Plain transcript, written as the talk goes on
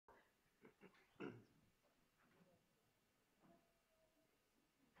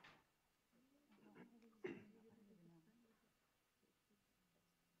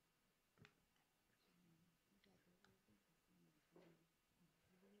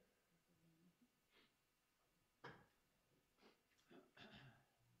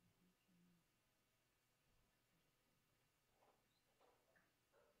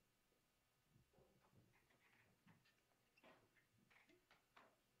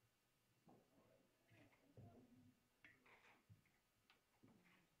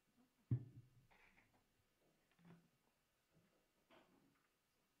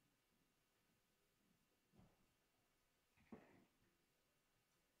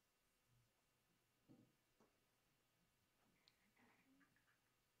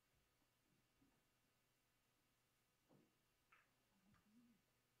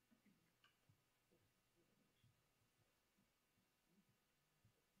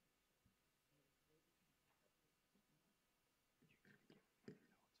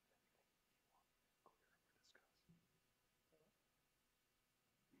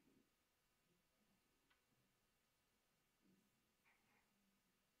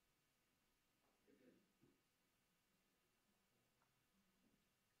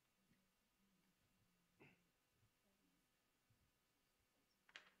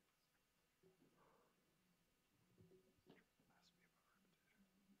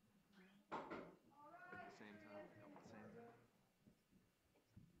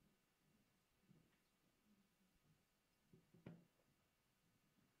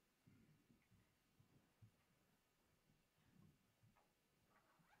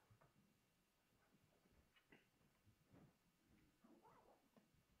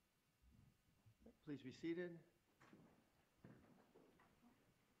Please be seated.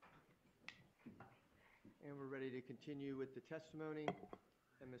 And we're ready to continue with the testimony.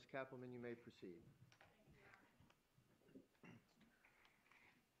 And Ms. Kappelman, you may proceed.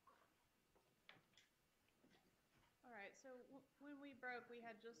 All right, so when we broke, we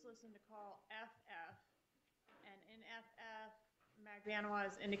had just listened to call FF. And in FF, Magbanua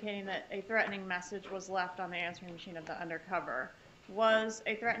is indicating that a threatening message was left on the answering machine of the undercover. Was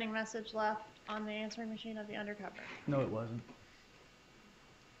a threatening message left on the answering machine of the undercover? No, it wasn't.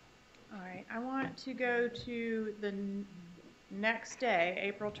 All right, I want to go to the next day,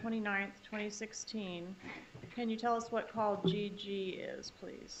 April 29th, 2016. Can you tell us what call GG is,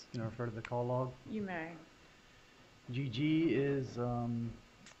 please? Can I refer to the call log? You may. GG is,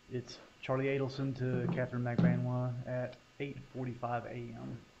 it's Charlie Adelson to Katherine Magbanua at 8:45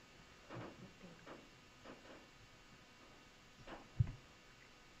 a.m.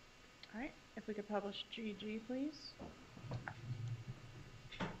 All right, if we could publish GG, please.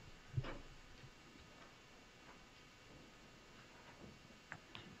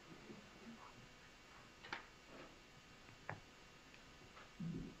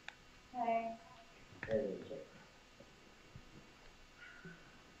 Hey.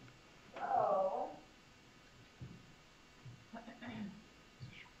 Oh. Really? What the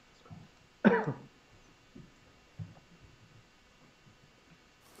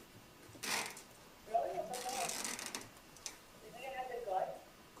heck? Did you have the guts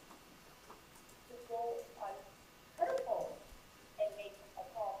to go on her phone and make a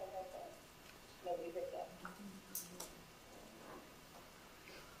call from her phone? Nobody did that.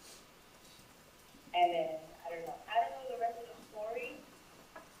 And then, I don't know the rest of the story,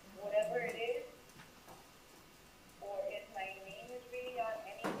 whatever it is, or if my name is really on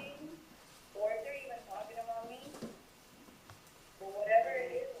anything, or if they're even talking about me, but whatever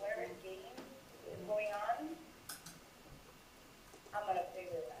it is, whatever game is going on, I'm gonna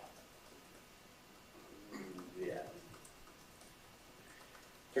figure it out. Yeah.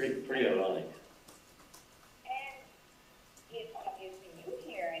 Pretty ironic. And if obviously you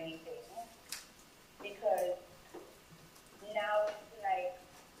hear anything, because now it's like,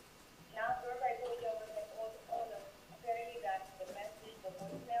 now remember I told you I was like, apparently that the message, the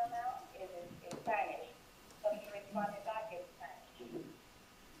voicemail now is in Spanish. So you responded back in Spanish.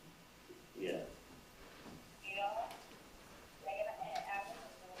 Yeah. You know? Like, and after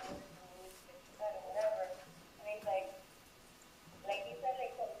whatever. And it's like you said,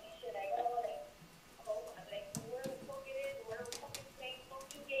 like some shit, like, oh, like, where the fuck it is, where the fucking thing, fuck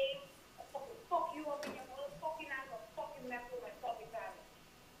you game, I fucking fuck you up in your motherfucking ass, I'll fucking mess with my fucking family.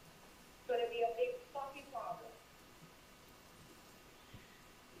 So it'd be a big fucking problem.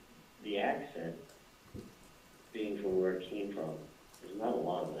 The accent, being from where it came from, there's not a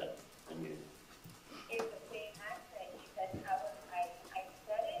lot of that. I mean, It's the same accent. She said, I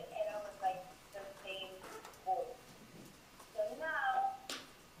said it, and I was like, the same voice. So now,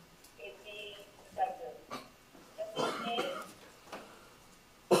 it's being like the same thing.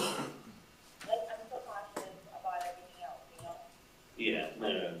 Like, I'm so conscious about everything else, you know? yeah,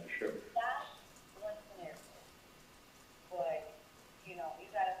 no, sure. That's one scenario. But, you know, you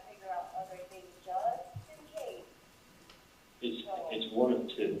gotta figure out other things just in case. It's one of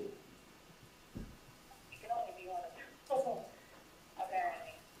two. It can only be one of them,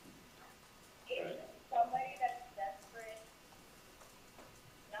 apparently. It's Right. somebody that's desperate,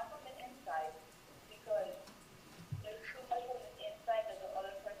 not from the inside, because there's too much from the inside that the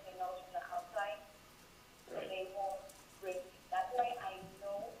other person knows from the outside, so Right. they won't risk. That's why I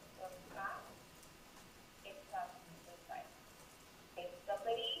know for a fact it's not from the inside. It's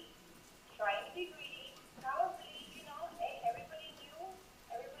somebody trying to be greedy, probably, you know, hey, everybody knew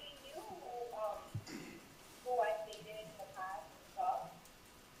who I dated in the past and stuff.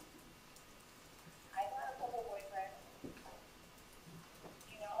 I've had a couple boyfriends,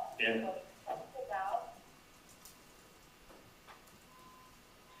 you know, Yeah. so it's tough to doubt.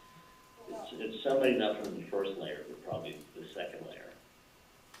 Who knows? It's somebody not from the first layer, but probably the second layer.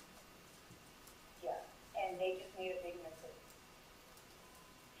 Yeah, and they just need a big message.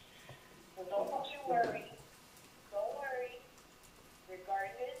 So don't fucking worry. Don't worry.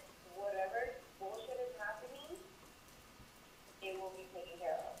 Regardless, whatever bullshit is happening, it will be taken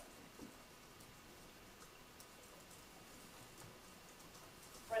care of.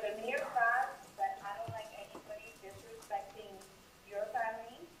 For the mere fact that I don't like anybody disrespecting your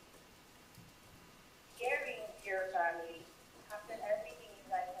family, scaring your family, after everything you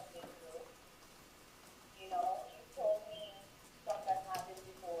guys have been through. You know, you told me stuff that happened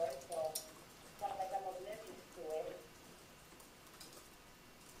before, so it's not like I'm oblivious.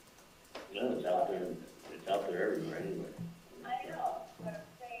 everywhere anyway. I know, but I'm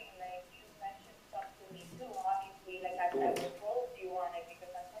saying, like, you mentioned stuff to me too, obviously, like, I was told you on it because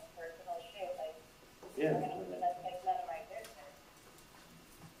that's like personal shit, like, Yeah. that's like none of my business.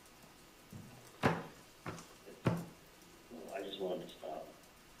 I just wanted to stop.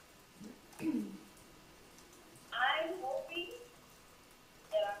 I'm hoping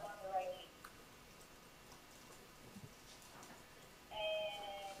that I'm on the right track.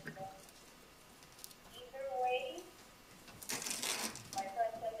 And either way, my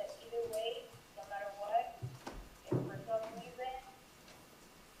friend said that either way, no matter what, if for some reason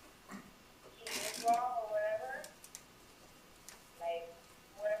she is wrong or whatever, like,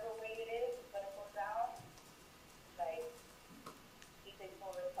 whatever way it is, it's gonna go down, like, he takes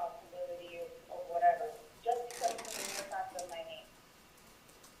full responsibility or whatever, just because of the mere fact of my name.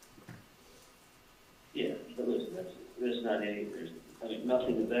 Yeah, but listen, there's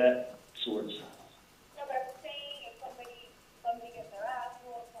nothing of that sort. No, but I'm saying if somebody gets their ass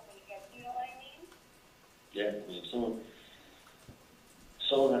whooped, somebody gets, you know what I mean? Yeah, I mean, someone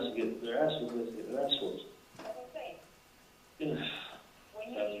has to get their ass whooped, has to get their ass whooped. That's what I'm saying. Yeah.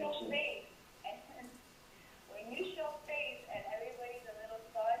 When you show face, and when you show face and everybody's a little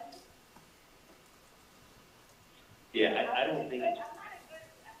stunned. Yeah, I don't think it's,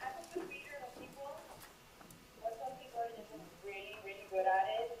 I'm a good reader of people, but some people are just really, really good at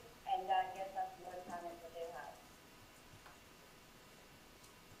it, and I guess that's one talent that they have.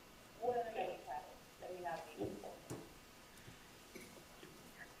 One of the many talents, let me not be.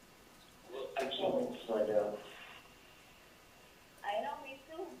 well, I can't wait to find out. I know, me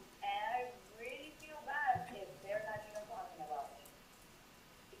too, and I really feel bad if they're not even talking about me.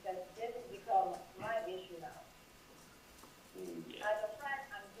 Because this has become my issue now. Yeah. As a friend,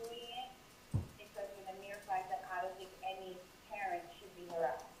 I'm doing it because of the mere fact that I don't think any parent should be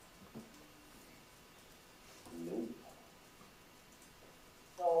harassed. Nope.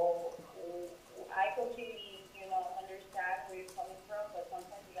 So, I completely, understand where you're coming from, but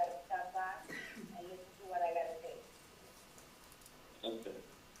sometimes you gotta step back and listen to what I gotta say. Okay.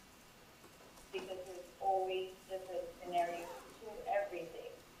 Because there's always different scenarios to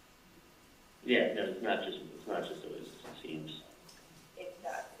everything. Yeah, no, it's not just always it seems.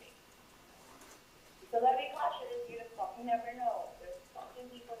 Exactly. So let me caution you, you fucking never know. There's fucking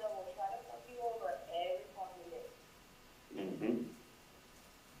people that will try to fuck you over every fucking day. Mm-hmm.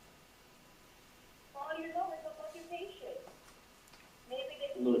 All you know is a fucking patient. Maybe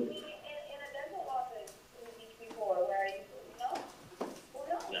they Look. see me in a dental office in the beach before, where you know? Who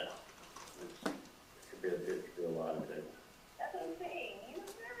knows? No. It could be a lot of things. That's what I'm saying. You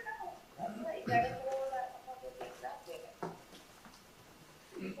never know. That's right. You gotta go all that fucking things out there.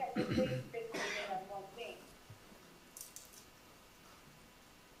 You can't just fix everything on one thing.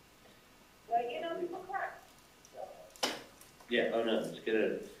 But people crack. So, Yeah, oh no, it's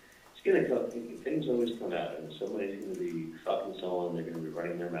gonna come, things always come out, and somebody's gonna be fucking someone, they're gonna be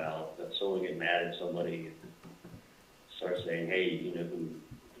running their mouth, that someone get mad at somebody, and start saying, hey, you know who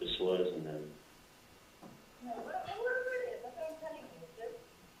this was, and then, no, whatever it is, that's what I'm telling you. Just,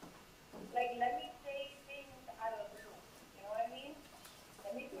 like, let me say things out of the blue. You know what I mean?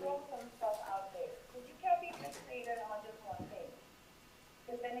 Let me throw some stuff out there. Because you can't be fixated on just one thing.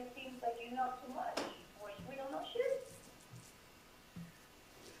 Because then it seems like you know too much, which we don't know shit.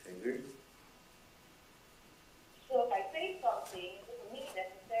 fingers. So if I say something, it doesn't mean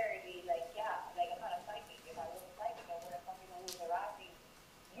necessarily, like, yeah, like, I'm not a psychic. If I was a psychic, I wouldn't fucking know who's harassing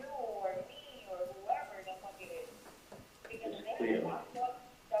you or me or whoever the fuck it is. Because It's they clear. have to talk,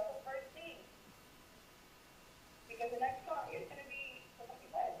 that's the first thing. Because the next talk is going to be the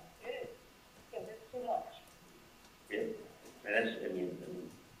fucking bad. It is. Because it's too much. Yeah, and that's, I mean,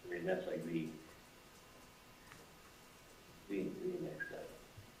 that's like the next step.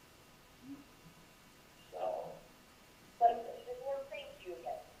 So, but this won't say to you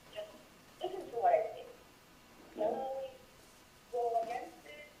yet. Just listen to what I say. Don't always go against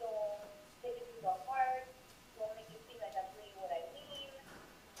it. Don't take it to the heart. Don't make it seem like that's really what I mean.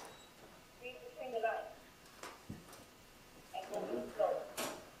 Read between the lines. And go with the flow.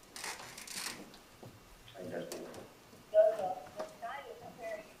 I definitely. The style is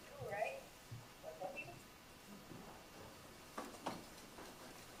comparing you to, right? What's up, people?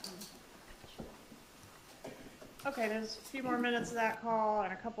 Okay, there's a few more minutes of that call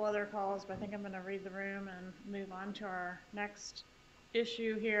and a couple other calls, but I think I'm going to read the room and move on to our next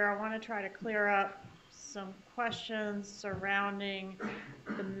issue here. I want to try to clear up some questions surrounding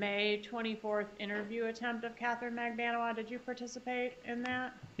the May 24th interview attempt of Katherine Magbanua. Did you participate in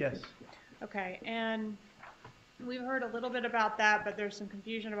that? Yes. Okay, and we've heard a little bit about that, but there's some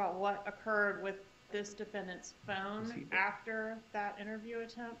confusion about what occurred with this defendant's phone after that interview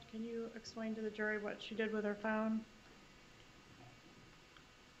attempt. Can you explain to the jury what she did with her phone?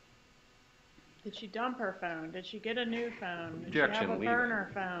 Did she dump her phone? Did she get a new phone? Did she have Objection, a leave it.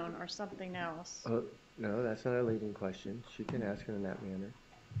 burner phone or something else? No, that's not a leading question. She can ask it in that manner.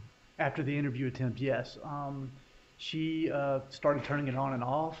 After the interview attempt, yes. She started turning it on and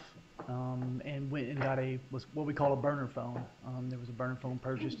off, and went and got what we call a burner phone. There was a burner phone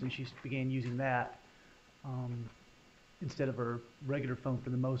purchased, and she began using that instead of her regular phone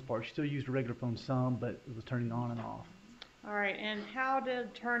for the most part. She still used her regular phone some, but it was turning on and off. All right, and how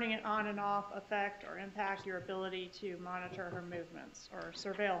did turning it on and off affect or impact your ability to monitor her movements or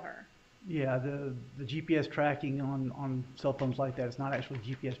surveil her? Yeah, the GPS tracking on cell phones like that, it's not actually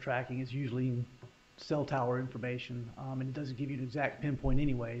GPS tracking. It's usually cell tower information, and it doesn't give you an exact pinpoint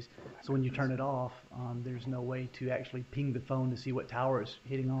anyways. So when you turn it off, there's no way to actually ping the phone to see what tower it's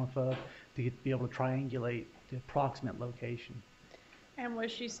hitting off of to be able to triangulate the approximate location. And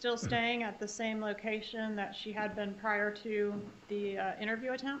was she still staying at the same location that she had been prior to the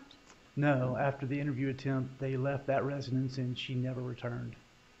interview attempt? No, after the interview attempt, they left that residence and she never returned.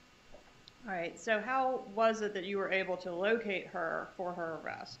 All right, so how was it that you were able to locate her for her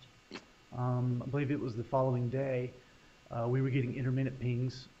arrest? I believe it was the following day. We were getting intermittent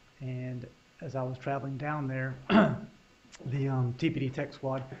pings, and as I was traveling down there, the TPD tech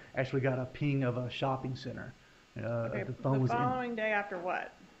squad actually got a ping of a shopping center. Okay, The phone the was following day after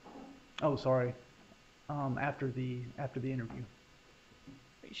what? Oh, sorry. After the interview.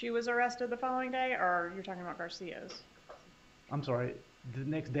 She was arrested the following day, or you're talking about Garcia's? I'm sorry. The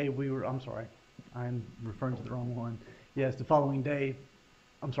next day I'm sorry. I'm referring to the wrong one. Yes, the following day.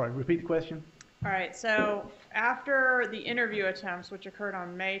 I'm sorry, repeat the question. All right, so after the interview attempts, which occurred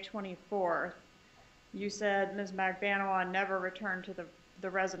on May 24th, you said Ms. Magbanua never returned to the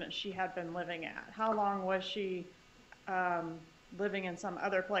residence she had been living at. How long was she living in some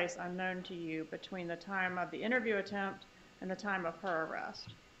other place unknown to you between the time of the interview attempt and the time of her arrest?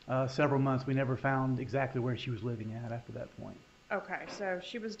 Several months. We never found exactly where she was living at after that point. Okay, so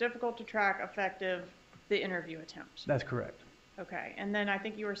she was difficult to track effective the interview attempt. That's correct. Okay, and then I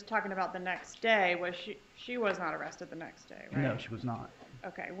think you were talking about the next day. Was she was not arrested the next day, right? No, she was not.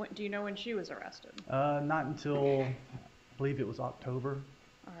 Okay, do you know when she was arrested? Not until, I believe it was October.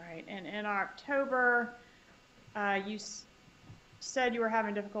 All right, and in October, you said you were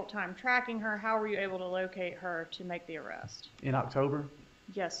having a difficult time tracking her. How were you able to locate her to make the arrest? In October?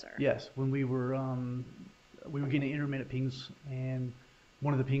 Yes, sir. Yes, when we were getting intermittent pings, and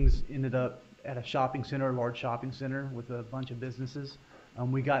one of the pings ended up at a shopping center, a large shopping center with a bunch of businesses.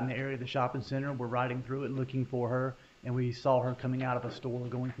 We got in the area of the shopping center. We're riding through it looking for her, and we saw her coming out of a store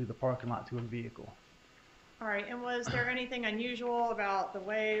going through the parking lot to her vehicle. All right, and was there anything unusual about the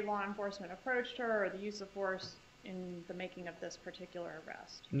way law enforcement approached her or the use of force in the making of this particular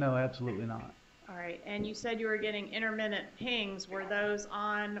arrest? No, absolutely not. All right, and you said you were getting intermittent pings. Were those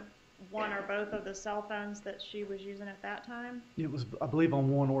on one or both of the cell phones that she was using at that time? It was, I believe,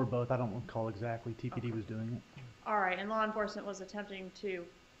 on one or both. I don't recall exactly. TPD was doing it. All right, and law enforcement was attempting to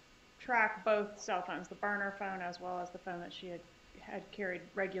track both cell phones, the burner phone as well as the phone that she had carried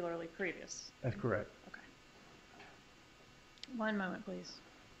regularly previous. That's correct. Okay. One moment, please.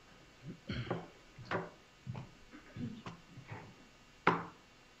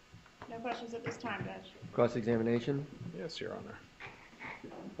 No questions at this time, Judge. Cross-examination? Yes, Your Honor.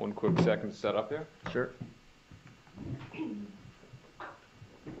 One quick second to set up there. Sure.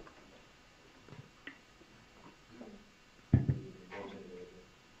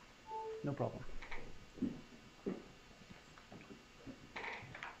 No problem.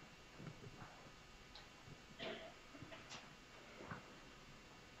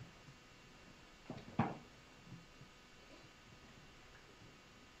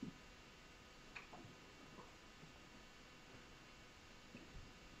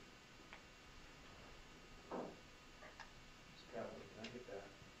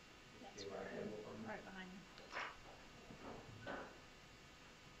 Right behind you.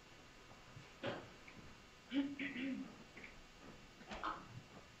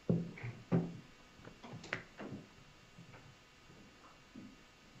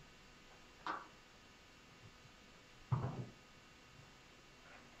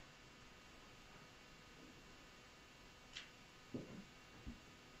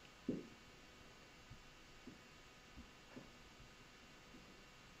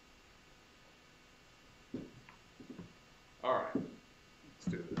 All right, let's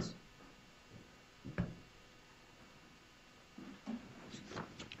do this.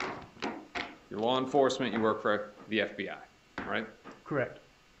 You're law enforcement, you work for the FBI, right? Correct.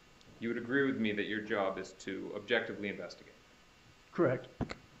 you would agree with me that your job is to objectively investigate, Correct.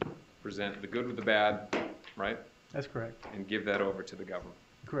 present the good with the bad, right? That's correct. And give that over to the government.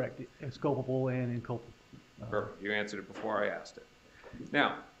 Correct. It's culpable and inculpable. Perfect. You answered it before I asked it.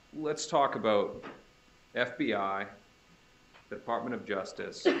 Now, let's talk about FBI, the Department of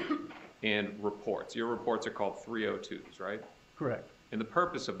Justice, and reports. Your reports are called 302s, right? Correct. And the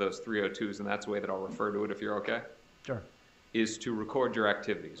purpose of those 302s, and that's the way that I'll refer to it if you're okay, Sure. is to record your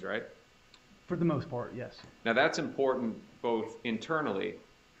activities, right? For the most part, yes. Now, that's important both internally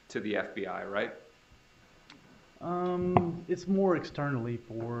to the FBI, right? It's more externally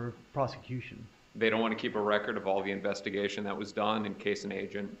for prosecution. They don't want to keep a record of all the investigation that was done in case an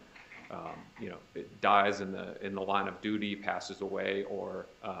agent, it dies in the line of duty, passes away, or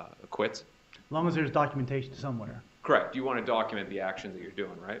quits. As long as there's documentation somewhere. Correct. You want to document the actions that you're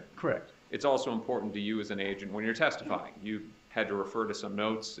doing, right? Correct. It's also important to you as an agent when you're testifying. You had to refer to some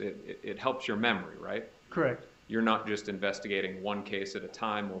notes. It helps your memory, right? Correct. You're not just investigating one case at a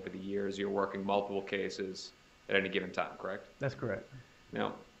time over the years. You're working multiple cases at any given time, correct? That's correct.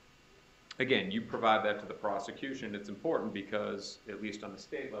 Now, again, you provide that to the prosecution. It's important because, at least on the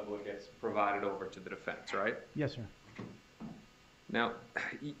state level, it gets provided over to the defense, right? Yes, sir. Now,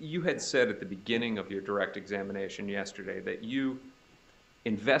 you had said at the beginning of your direct examination yesterday that you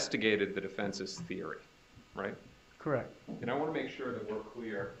investigated the defense's theory, right? Correct. And I want to make sure that we're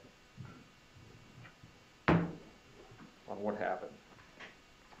clear on what happened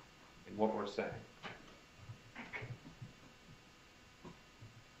and what we're saying.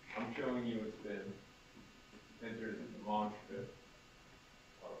 I'm showing you it's been entered as a demonstrative.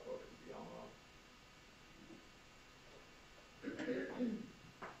 Autofocus beyond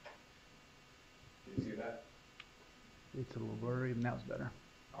Can you see that? It's a little blurry, and that was better.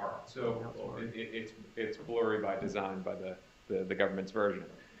 All right, so it's blurry by design by the government's version.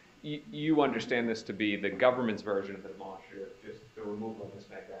 You understand this to be the government's version of the demonstrative, just the removal of this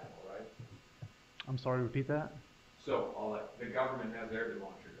Magbanua, right? I'm sorry, repeat that? So the government has their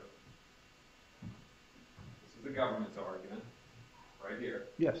demonstrative. This is the government's argument, right here,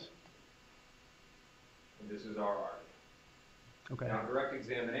 Yes. and this is our argument. Okay. Now, direct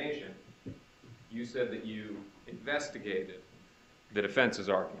examination, you said that you investigated the defense's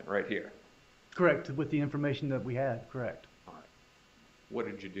argument right here. Correct, with the information that we had, correct. All right. What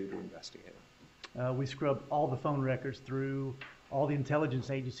did you do to investigate We scrubbed all the phone records through all the intelligence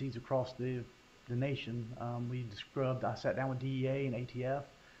agencies across the nation. I sat down with DEA and ATF,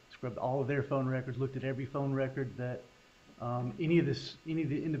 scrubbed all of their phone records, looked at every phone record that any of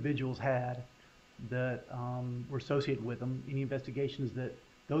the individuals had that were associated with them, any investigations that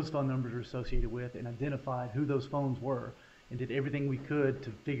those phone numbers are associated with, and identified who those phones were, and did everything we could to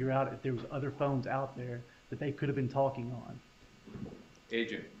figure out if there was other phones out there that they could have been talking on.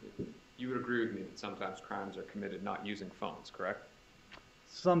 Agent, you would agree with me that sometimes crimes are committed not using phones, correct?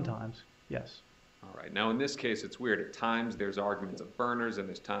 Sometimes, yes. All right. Now, in this case, it's weird. At times, there's arguments of burners, and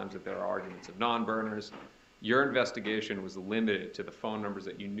there's times that there are arguments of non-burners. Your investigation was limited to the phone numbers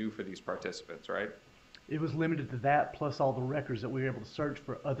that you knew for these participants, right? It was limited to that, plus all the records that we were able to search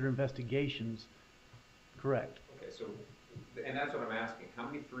for other investigations. Correct. Okay, so, and that's what I'm asking. How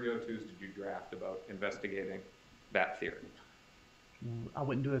many 302s did you draft about investigating that theory? I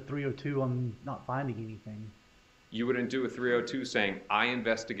wouldn't do a 302 on not finding anything. You wouldn't do a 302 saying, I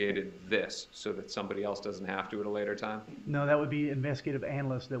investigated this so that somebody else doesn't have to at a later time? No, that would be investigative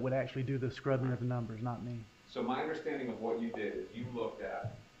analysts that would actually do the scrubbing of the numbers, not me. So my understanding of what you did is you looked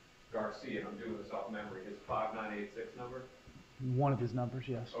at Garcia, and I'm doing this off memory, his 5986 number? One of his numbers,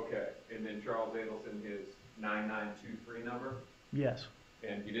 yes. Okay, and then Charles Adelson, his 9923 number? Yes.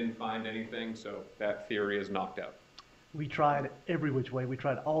 And you didn't find anything, so that theory is knocked out. We tried every which way. We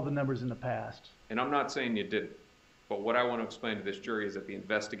tried all the numbers in the past. And I'm not saying you didn't, but what I want to explain to this jury is that the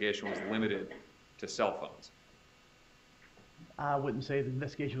investigation was limited to cell phones. I wouldn't say the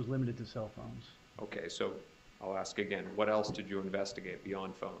investigation was limited to cell phones. Okay, so I'll ask again, what else did you investigate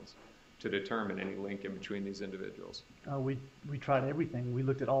beyond phones to determine any link in between these individuals? We tried everything. We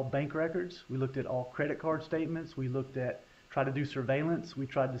looked at all bank records. We looked at all credit card statements. We tried to do surveillance. We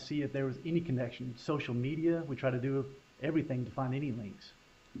tried to see if there was any connection. Social media. We tried to do everything to find any links.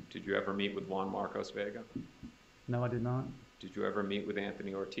 Did you ever meet with Juan Marcos Vega? No, I did not. Did you ever meet with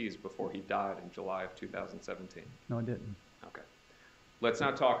Anthony Ortiz before he died in July of 2017? No, I didn't. Okay. Let's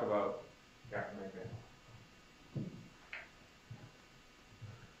now talk about Katherine Magbanua.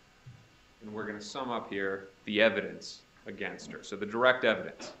 And we're going to sum up here the evidence against her. So the direct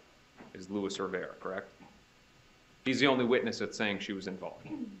evidence is Luis Rivera, correct? He's the only witness that's saying she was involved.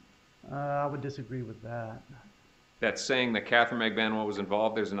 I would disagree with that. That's saying that Katherine Magbanua was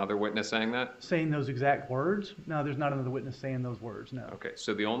involved, there's another witness saying that? Saying those exact words? No, there's not another witness saying those words, no. Okay,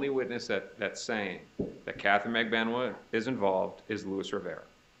 so the only witness that's saying that Katherine Magbanua is involved is Luis Rivera.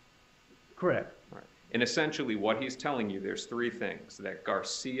 Correct, Right. And essentially what he's telling you, there's three things. That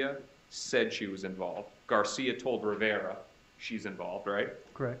Garcia said she was involved. Garcia told Rivera she's involved, right?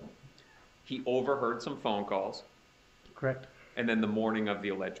 correct, He overheard some phone calls, correct, and then the morning of the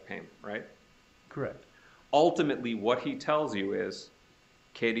alleged payment, right? correct, Ultimately, what he tells you is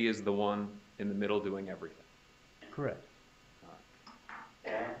Katie is the one in the middle doing everything. correct.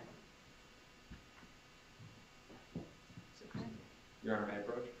 Your Honor, may I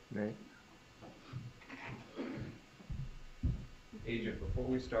approach? Right? Agent, before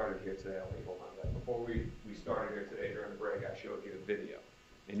we started here today, I'll let you hold on to that. Before we started here today during the break, I showed you a video.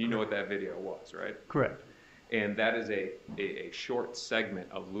 And you know what that video was, right? Correct, And that is a short segment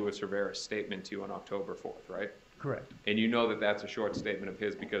of Luis Rivera's statement to you on October 4th, right? correct. And you know that that's a short statement of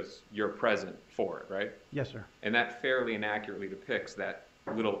his because you're present for it, right? Yes, sir. And that fairly and accurately depicts that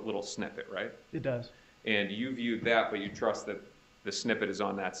little snippet, right? It does. And you viewed that, but you trust that the snippet is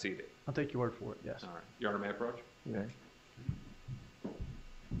on that CD. I'll take your word for it, yes. All right. Your Honor, may I approach? Right.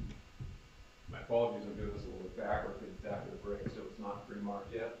 My apologies, I'm doing this a little bit backward because it's after the break, so it's not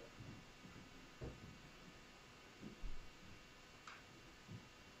pre-marked yet.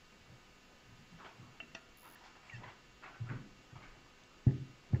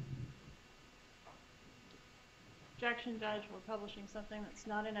 Objection, Judge, we're publishing something that's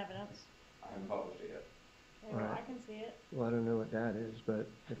not in evidence. I haven't published it yet. Okay, well, Right. I can see it. Well, I don't know what that is, but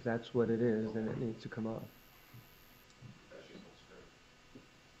if that's what it is, then it needs to come off. That's just on screen.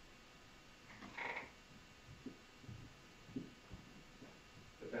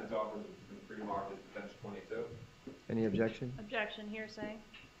 Defense offers it's been pre-marked as defense 22. Any objection? Objection, hearsay.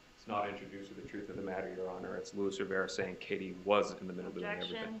 It's not introduced with the truth of the matter, Your Honor. It's Luis Rivera saying Katie was in the middle doing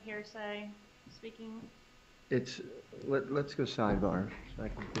everything. Objection, hearsay. Speaking. It's, let's go sidebar so I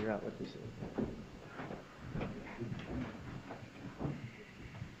can figure out what this is.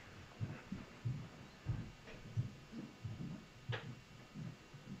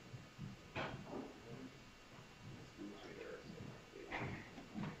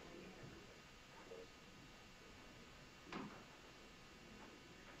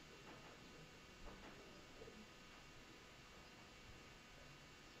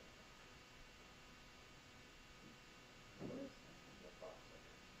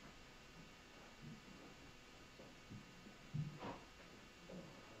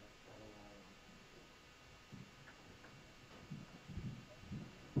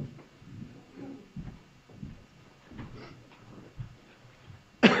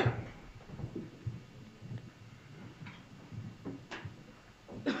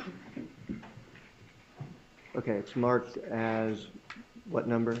 Okay, it's marked as what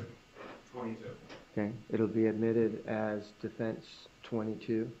number? 22. Okay, it'll be admitted as defense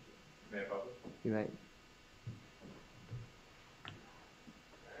 22. May I publish? You might,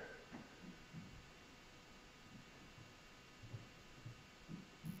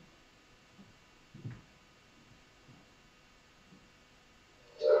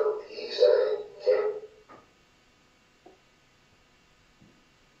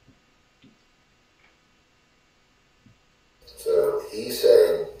 So he's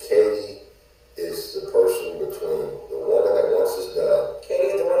saying, Katie is the person between the woman that wants this done.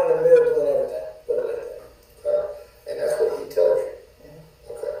 Katie's the one in the middle doing everything. Put it like that. Okay? And that's what he tells you.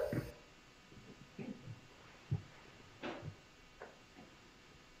 Okay.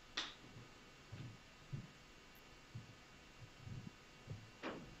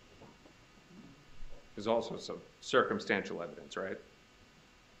 There's also some circumstantial evidence, right?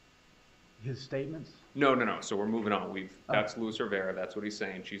 His statements? No. So we're moving on. That's Luis Rivera. That's what he's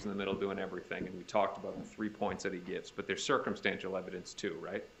saying. She's in the middle doing everything. And we talked about the 3 points that he gives. But there's circumstantial evidence too,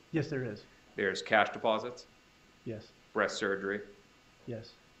 right? Yes, there is. There's cash deposits, Yes, breast surgery,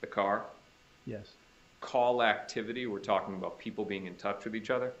 yes, the car, yes, call activity. We're talking about people being in touch with each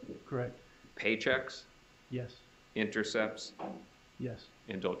other, correct. paychecks, Yes, intercepts, yes,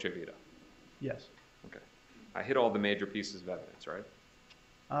 and Dolce Vita. yes. Okay. I hit all the major pieces of evidence, right?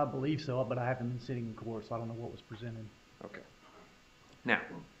 I believe so, but I haven't been sitting in court, so I don't know what was presented. Okay. Now,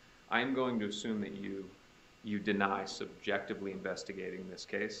 I'm going to assume that you deny subjectively investigating this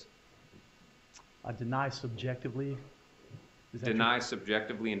case. I deny subjectively. Is that Deny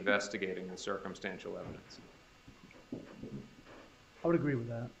subjectively investigating the circumstantial evidence. I would agree with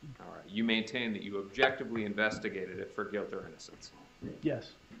that. All right. You maintain that you objectively investigated it for guilt or innocence.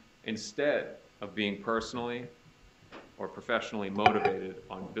 Yes, Instead of being personally or professionally motivated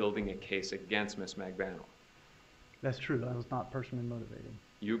on building a case against Ms. Magbanua. That's true. I was not personally motivated.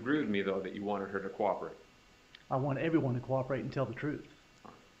 You agree with me, though, that you wanted her to cooperate. I want everyone to cooperate and tell the truth.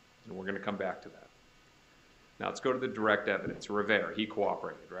 And we're going to come back to that. Now let's go to the direct evidence. Rivera, he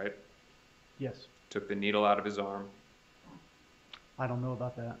cooperated, right? Yes. Took the needle out of his arm. I don't know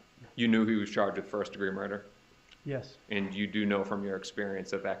about that. You knew he was charged with first-degree murder? Yes. And you do know from your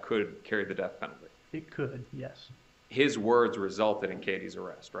experience that that could carry the death penalty? It could, yes. His words resulted in Katie's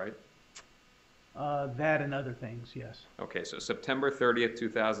arrest, right? That and other things, yes. Okay, so September 30th,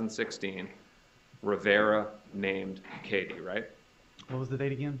 2016, Rivera named Katie, right? What was the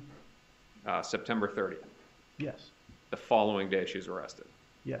date again? September 30th. Yes. The following day she was arrested.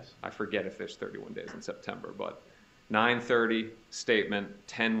 Yes. I forget if there's 31 days in September, but 9:30 statement,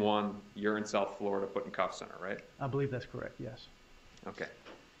 10:01, you're in South Florida putting cuffs on her, right? I believe that's correct, yes. Okay.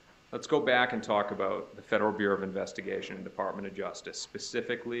 Let's go back and talk about the Federal Bureau of Investigation and Department of Justice,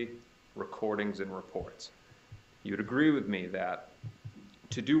 specifically recordings and reports. You'd agree with me that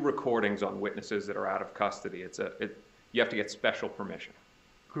to do recordings on witnesses that are out of custody, you have to get special permission,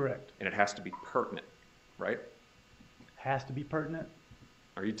 Correct. and it has to be pertinent, right? Has to be pertinent?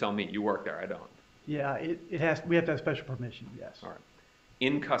 Or you tell me, you work there, I don't. Yeah, we have to have special permission, yes. All right.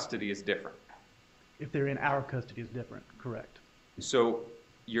 In custody is different. If they're in our custody, it's different, correct. So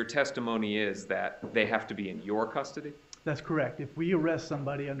your testimony is that they have to be in your custody? That's correct. If we arrest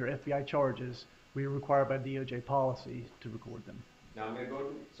somebody under FBI charges, we are required by DOJ policy to record them. Now I'm going to go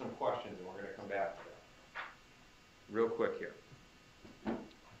to some questions and we're going to come back to that. Real quick here.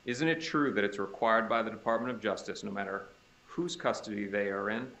 Isn't it true that it's required by the Department of Justice, no matter whose custody they are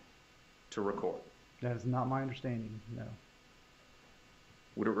in, to record? That is not my understanding, no.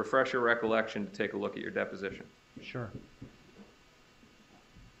 Would it refresh your recollection to take a look at your deposition? Sure.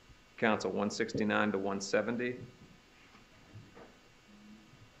 Counsel, 169 to 170.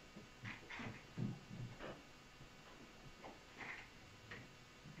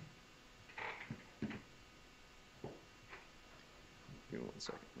 Give me 1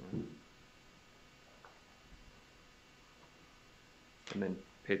 second. And then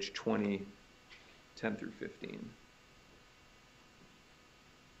page 20, 10 through 15.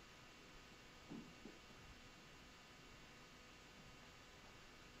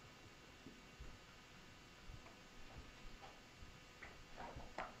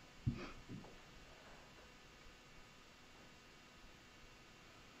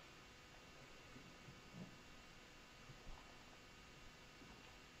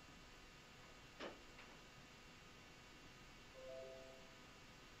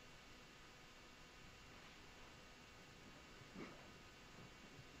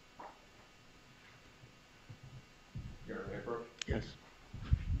 Your paper? Yes.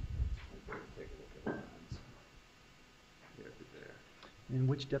 Take a look at the lines. Here to there. And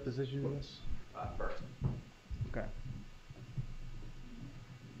which deposition is this? First. Okay.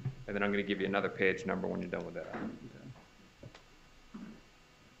 And then I'm going to give you another page number when you're done with that.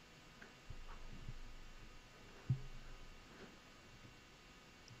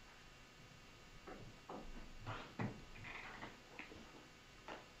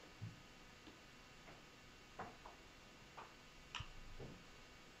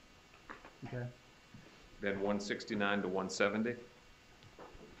 Okay. Then 169 to 170.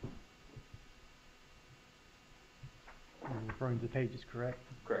 I'm referring to the pages, correct?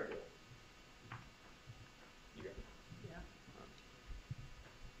 Correct. You got it. Yeah.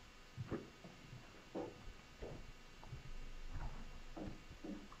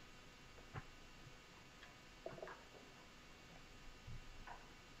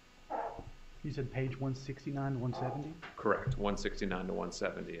 You said page 169 to 170? Correct, 169 to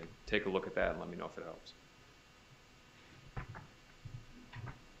 170, and take a look at that and let me know if it helps.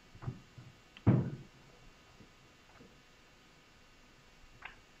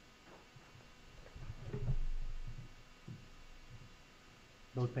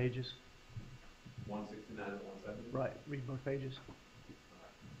 Both pages? 169 to 170? Right, read both pages.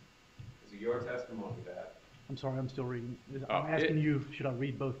 Is it your testimony that? I'm sorry, I'm still reading. Oh, I'm asking you, should I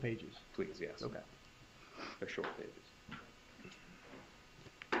read both pages? Please, yes. Okay. They're short pages.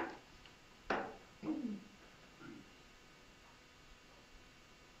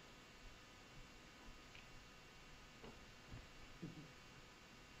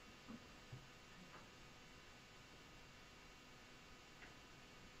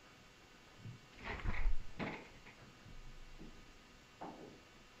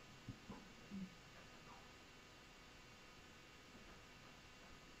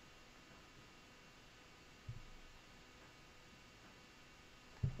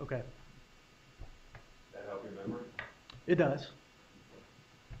 Okay, That help your memory? it does.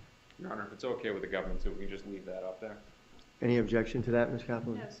 Your Honor, if it's okay with the government, so we can just leave that up there. Any objection to that, Ms.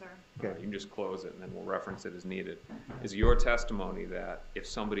 Kaplan? No, sir. Okay. You can just close it and then we'll reference it as needed. Is your testimony that if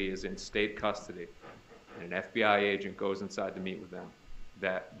somebody is in state custody and an FBI agent goes inside to meet with them,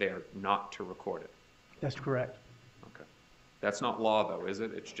 that they're not to record it? That's correct. Okay. That's not law though, is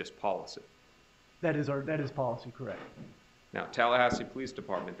it? It's just policy. That is policy, correct. Now, Tallahassee Police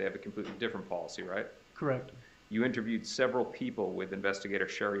Department, they have a completely different policy, right? Correct. You interviewed several people with investigator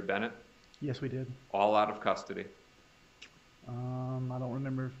Sherry Bennett, Yes, we did. all out of custody. I don't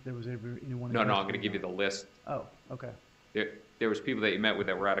remember if there was ever anyone. No, I'm going to give you the list. Oh, okay. There was people that you met with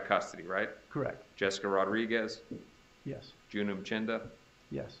that were out of custody, right? Correct. Jessica Rodriguez, Yes. Juno Mchinda,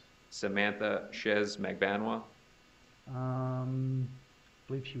 Yes. Samantha Shez Magbanua, I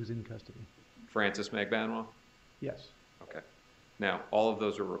believe she was in custody. Francis Magbanua. Yes. Okay. Now, all of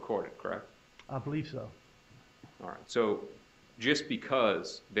those are recorded, correct? I believe so. All right. So just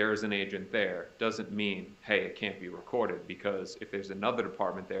because there's an agent there doesn't mean, hey, it can't be recorded, because if there's another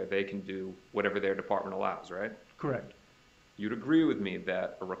department there, they can do whatever their department allows, right? Correct. You'd agree with me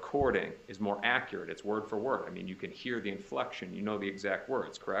that a recording is more accurate. It's word for word. I mean, you can hear the inflection. You know the exact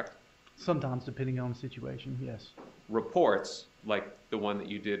words, correct? Sometimes, depending on the situation, yes. Reports, like the one that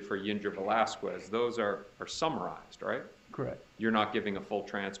you did for Yindra Velasquez, those are summarized, right? Correct. You're not giving a full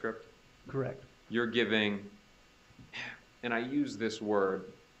transcript. Correct. You're giving, and I use this word,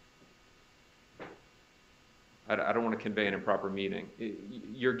 I don't want to convey an improper meaning.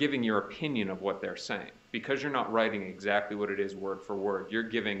 You're giving your opinion of what they're saying. Because you're not writing exactly what it is word for word, you're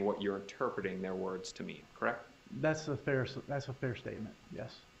giving what you're interpreting their words to mean, correct? That's a fair statement,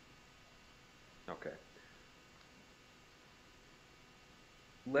 yes. Okay.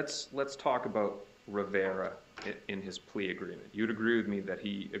 Let's talk about Rivera in his plea agreement. You'd agree with me that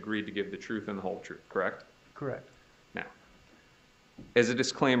he agreed to give the truth and the whole truth, correct? Correct. Now, as a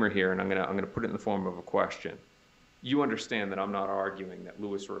disclaimer here, and I'm gonna put it in the form of a question, you understand that I'm not arguing that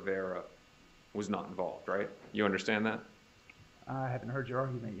Luis Rivera was not involved, right? You understand that? I haven't heard your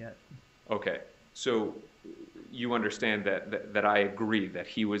argument yet. Okay, so you understand that I agree that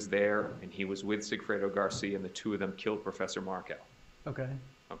he was there and he was with Sigfredo Garcia and the two of them killed Professor Markel. Okay.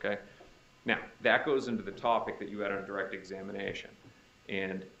 Okay? Now, that goes into the topic that you had on direct examination.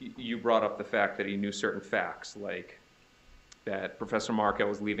 And you brought up the fact that he knew certain facts, like that Professor Markel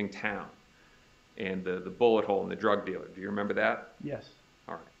was leaving town and the bullet hole in the drug dealer. Do you remember that? Yes.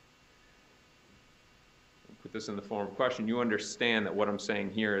 All right. I'll put this in the form of a question. You understand that what I'm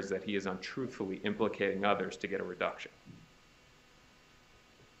saying here is that he is untruthfully implicating others to get a reduction.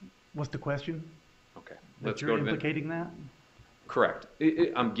 What's the question? Okay. That you're implicating that? Correct.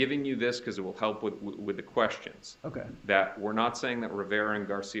 I'm giving you this because it will help with the questions. Okay. That we're not saying that Rivera and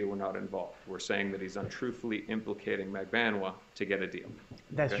Garcia were not involved. We're saying that he's untruthfully implicating Magbanua to get a deal.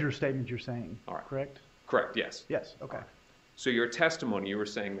 That's Okay? your statement you're saying, All right. correct? Correct, yes. Yes, okay. So your testimony, you were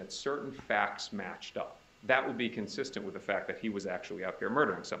saying that certain facts matched up. That would be consistent with the fact that he was actually out there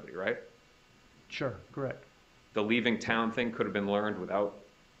murdering somebody, right? Sure, correct. The leaving town thing could have been learned without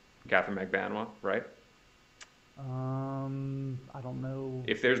Katherine Magbanua, right? I don't know.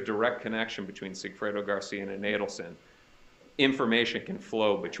 If there's direct connection between Sigfredo Garcia and an Adelson, information can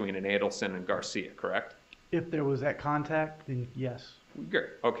flow between an Adelson and Garcia, correct? If there was that contact, then yes. Good.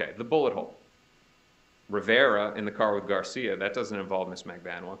 Okay, the bullet hole. Rivera in the car with Garcia, that doesn't involve Miss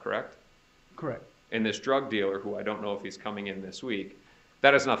Magbanua, correct? Correct. And this drug dealer, who I don't know if he's coming in this week,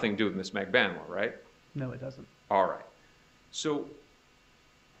 that has nothing to do with Miss Magbanua, right? No, it doesn't. All right. So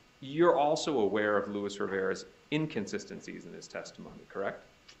you're also aware of Luis Rivera's inconsistencies in his testimony, correct?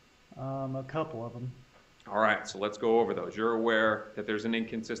 A couple of them. All right, so let's go over those. You're aware that there's an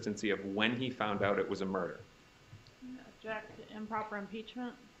inconsistency of when he found out it was a murder. Object to improper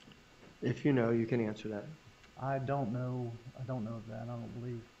impeachment. If you know, you can answer that. I don't know of that, I don't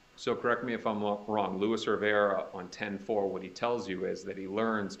believe. So correct me if I'm wrong. Luis Rivera on 10-4, what he tells you is that he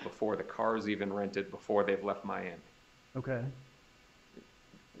learns before the car is even rented, before they've left Miami. Okay.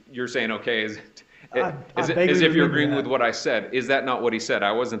 You're saying, okay, as vaguely if you're remember agreeing that. with what I said. Is that not what he said?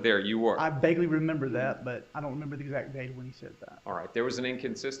 I wasn't there, you were. I vaguely remember that, but I don't remember the exact date when he said that. All right, there was an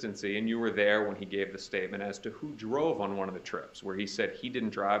inconsistency, and you were there when he gave the statement as to who drove on one of the trips, where he said he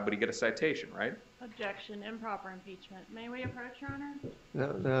didn't drive, but he got a citation, right? Objection, improper impeachment. May we approach, Your Honor?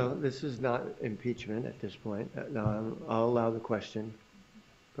 No, this is not impeachment at this point. No, I'll allow the question.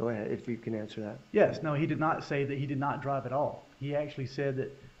 Go ahead, if you can answer that. Yes, no, he did not say that he did not drive at all. He actually said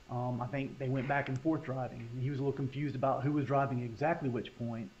that I think they went back and forth driving. He was a little confused about who was driving exactly which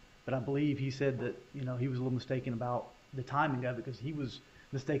point, but I believe he said that, you know, he was a little mistaken about the timing of it because he was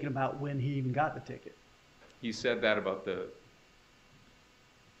mistaken about when he even got the ticket. He said that about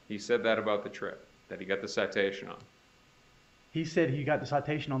He said that about the trip, that he got the citation on. He said he got the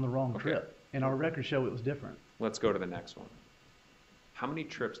citation on the wrong Okay. trip, and our records show it was different. Let's go to the next one. How many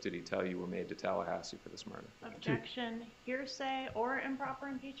trips did he tell you were made to Tallahassee for this murder? Objection, hearsay or improper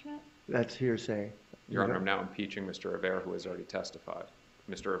impeachment? That's hearsay. Your Honor, I'm now impeaching Mr. Rivera, who has already testified.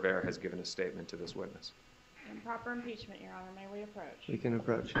 Mr. Rivera has given a statement to this witness. Improper impeachment, Your Honor, may we approach? We can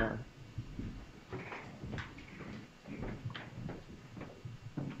approach now.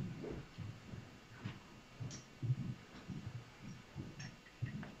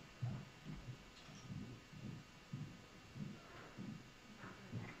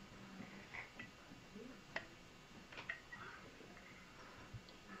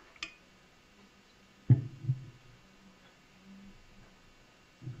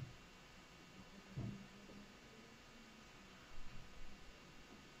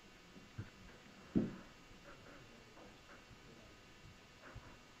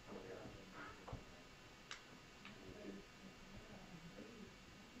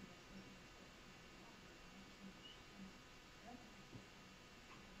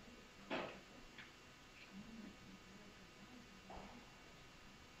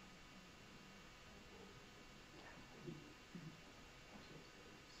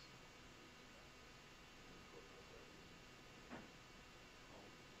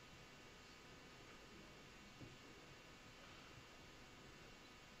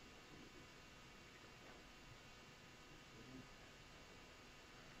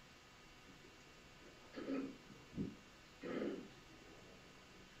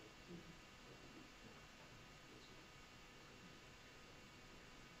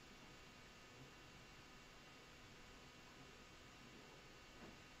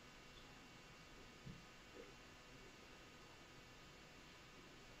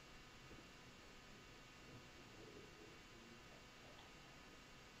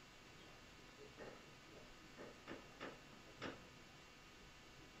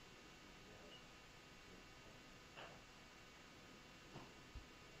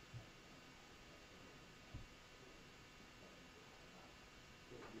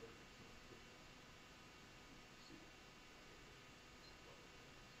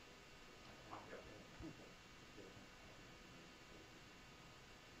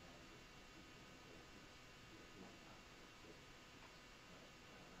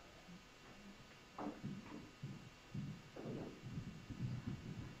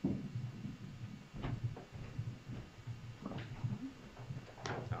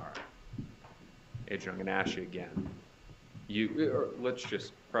 Agent, I'm going to ask you again. Let's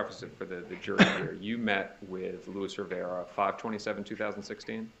just preface it for the jury here. You met with Luis Rivera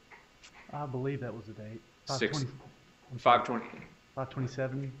 5/27/2016? I believe that was the date. 5/20.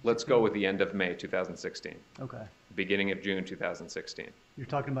 5/27. Let's go with the end of May 2016. Okay. Beginning of June 2016. You're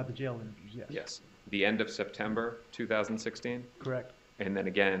talking about the jail interviews, yes. Yes. The end of September 2016, Correct. and then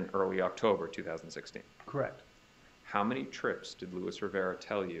again early October 2016. Correct. How many trips did Luis Rivera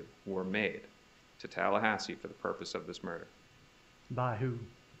tell you were made to Tallahassee for the purpose of this murder? By who?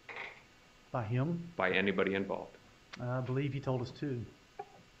 By him? By anybody involved? I believe he told us 2.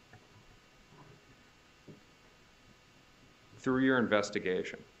 Through your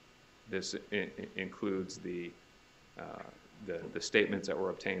investigation, this includes the statements that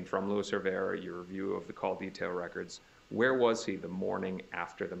were obtained from Luis Rivera, your review of the call detail records. Where was he the morning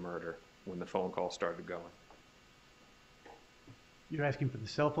after the murder when the phone call started going? You're asking for the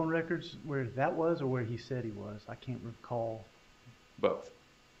cell phone records, where that was or where he said he was? I can't recall. Both.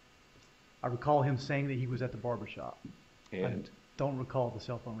 I recall him saying that he was at the barber shop. And I don't recall the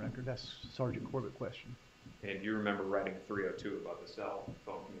cell phone record. That's Sergeant Corbett question. And you remember writing a 302 about the cell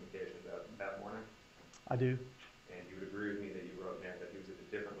phone communications that morning? I do. And you would agree with me that you wrote in there that he was at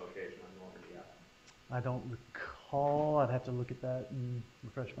a different location on Normandy Ave? I don't recall. I'd have to look at that and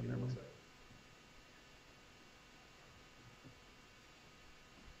refresh my memory.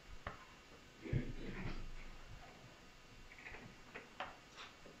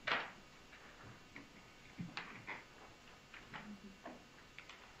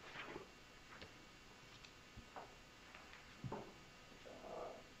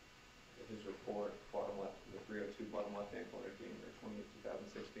 His report, bottom left, the 302, bottom left-hand corner, January 28th,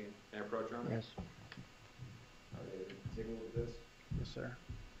 2016. May I approach, Your Honor? Yes. All right, take a look at this. Yes, sir.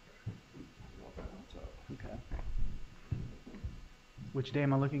 Nope, that helps out. Okay. Which day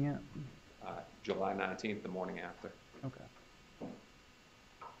am I looking at? July 19th, the morning after. Okay.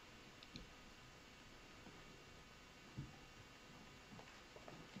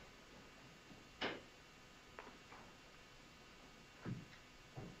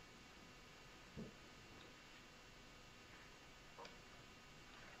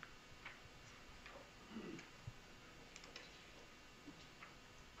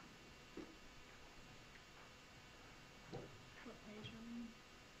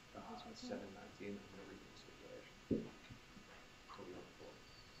 Yeah. 719, I'm gonna read the stipulation. So we don't vote.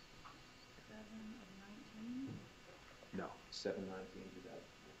 7 of 19. No, 719, do that.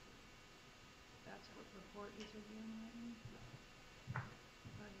 That's what report he's reviewing right now.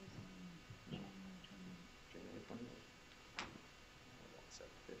 That is January 20. January 28th.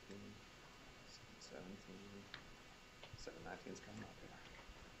 715, 717, 719's coming up here.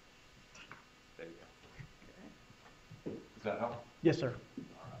 There you go. Okay. Does that help? Yes, sir.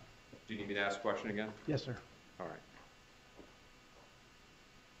 Do you need me to ask a question again? Yes, sir. All right.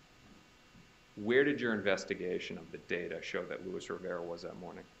 Where did your investigation of the data show that Luis Rivera was that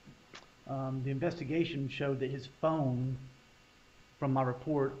morning? The investigation showed that his phone, from my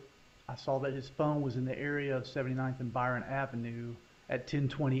report, I saw that his phone was in the area of 79th and Byron Avenue at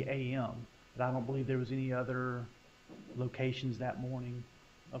 10:20 a.m. But I don't believe there was any other locations that morning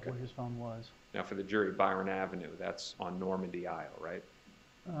of where his phone was. Now, for the jury, Byron Avenue, that's on Normandy Isle, right?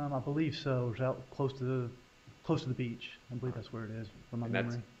 I believe so. It's out close to the beach. I believe that's where it is, from my And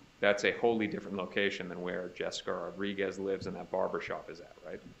memory. that's a wholly different location than where Jessica Rodriguez lives and that barber shop is at,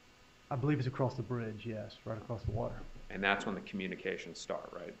 right? I believe it's across the bridge, yes, right across the water. And that's when the communications start,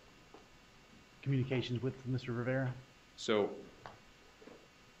 right? Communications with Mr. Rivera? So,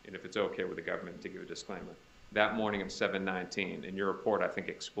 and if it's okay with the government to give a disclaimer, that morning of 7/19, and your report I think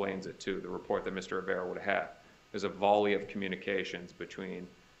explains it too, the report that Mr. Rivera would have had, there's a volley of communications between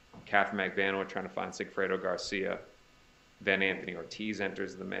Katherine Magbanua trying to find Sigfredo Garcia, then Anthony Ortiz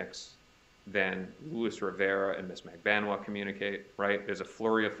enters the mix, then Luis Rivera and Miss Magbanua communicate, right? There's a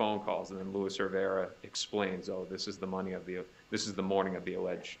flurry of phone calls, and then Luis Rivera explains, oh, this is the morning of the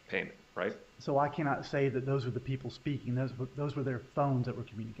alleged payment, right? So I cannot say that those were the people speaking. Those were their phones that were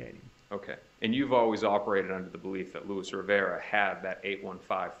communicating. Okay. And you've always operated under the belief that Luis Rivera had that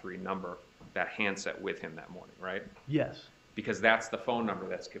 8153 number, that handset with him that morning, right? Yes. Because that's the phone number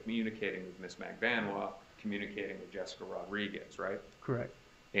that's communicating with Miss Magbanua, communicating with Jessica Rodriguez, right? Correct.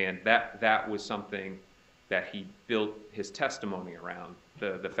 And that was something that he built his testimony around,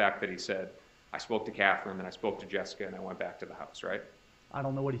 the fact that he said, I spoke to Katherine, then I spoke to Jessica, and I went back to the house, right? I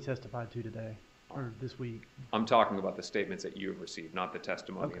don't know what he testified to today or this week. I'm talking about the statements that you have received, not the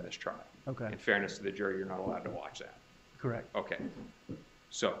testimony in this trial. Okay. In fairness to the jury, you're not allowed to watch that. Correct. Okay.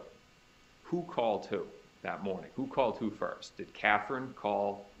 So, who called who that morning? Who called who first? Did Katherine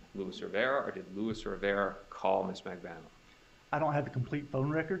call Luis Rivera, or did Luis Rivera call Miss Magbanua? I don't have the complete phone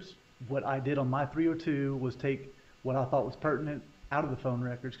records. What I did on my 302 was take what I thought was pertinent out of the phone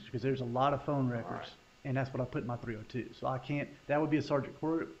records, because there's a lot of phone records, right. And that's what I put in my 302. So I can't, that would be a Sergeant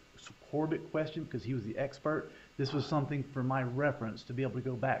Corbett question, because he was the expert. This was something for my reference to be able to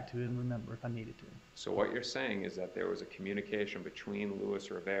go back to and remember if I needed to. So what you're saying is that there was a communication between Luis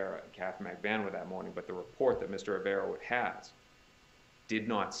Rivera and Katherine Magbanua that morning, but the report that Mr. Rivera has did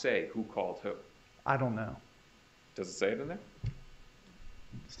not say who called who. I don't know. Does it say it in there?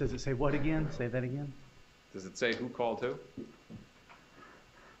 Does it say what again? Say that again. Does it say who called who?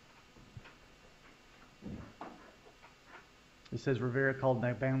 It says Rivera called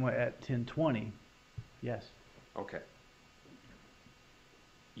Magbanua at 10:20. Yes. Okay.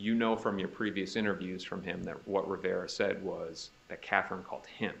 You know from your previous interviews from him that what Rivera said was that Katherine called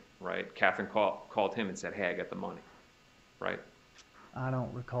him, right? Katherine called him and said, hey, I got the money, right? I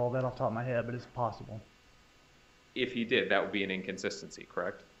don't recall that off the top of my head, but it's possible. If he did, that would be an inconsistency,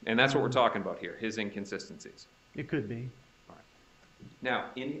 correct? And that's what we're talking about here, his inconsistencies. It could be. All right. Now,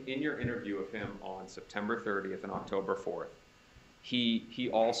 in your interview of him on September 30th and October 4th, he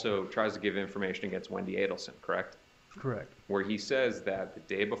also tries to give information against Wendy Adelson, correct? Correct. Where he says that the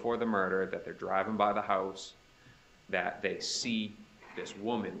day before the murder, that they're driving by the house, that they see this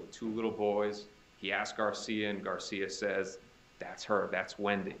woman with two little boys. He asks Garcia, and Garcia says, that's her, that's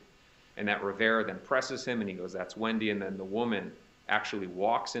Wendy. And that Rivera then presses him, and he goes, that's Wendy, and then the woman actually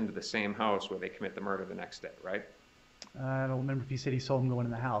walks into the same house where they commit the murder the next day, right? I don't remember if he said he saw him going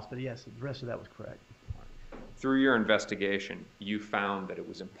in the house, but yes, the rest of that was correct. Through your investigation, you found that it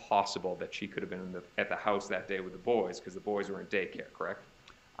was impossible that she could have been at the house that day with the boys because the boys were in daycare, correct?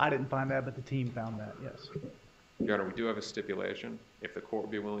 I didn't find that, but the team found that, yes. Your Honor, we do have a stipulation. If the court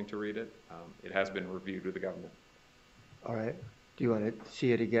would be willing to read it, it has been reviewed with the government. All right. Do you want to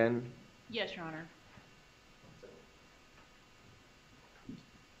see it again? Yes, Your Honor.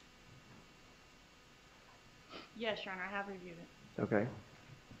 Yes, Your Honor, I have reviewed it. Okay,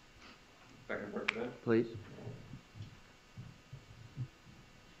 If I can represent. please.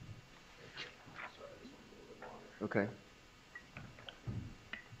 Okay.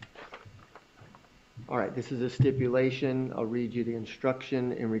 All right, this is a stipulation. I'll read you the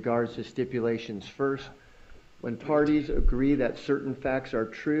instruction in regards to stipulations first. When parties agree that certain facts are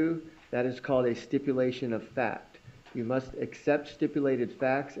true, That is called a stipulation of fact. You must accept stipulated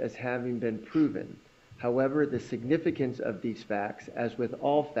facts as having been proven. However, the significance of these facts, as with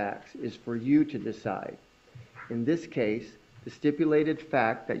all facts, is for you to decide. In this case, the stipulated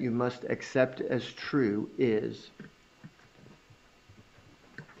fact that you must accept as true is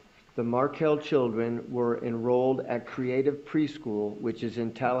the Markel children were enrolled at Creative Preschool, which is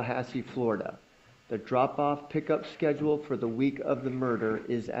in Tallahassee, Florida. The drop-off pickup schedule for the week of the murder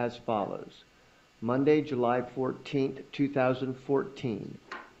is as follows. Monday, July 14th, 2014.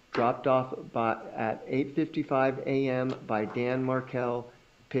 Dropped off at 8:55 a.m. by Dan Markel,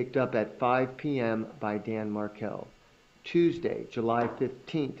 picked up at 5 p.m. by Dan Markel. Tuesday, July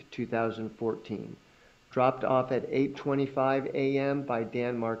 15th, 2014. Dropped off at 8:25 a.m. by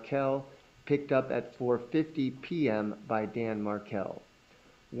Dan Markel, picked up at 4:50 p.m. by Dan Markel.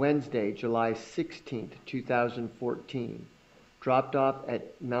 Wednesday, July 16th, 2014. Dropped off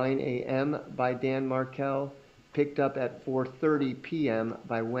at 9 a.m. by Dan Markel, picked up at 4:30 p.m.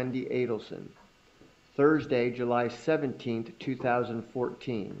 by Wendy Adelson. Thursday, July 17th,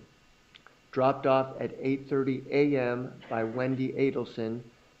 2014. Dropped off at 8:30 a.m. by Wendy Adelson,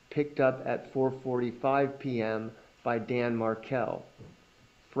 picked up at 4:45 p.m. by Dan Markel.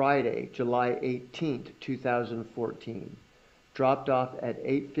 Friday, July 18th, 2014. Dropped off at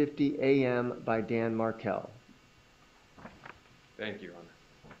 8:50 a.m. by Dan Markel. Thank you, Your Honor.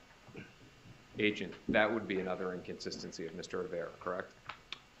 Agent, that would be another inconsistency of Mr. Rivera, correct?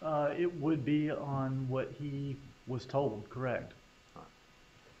 It would be on what he was told, correct?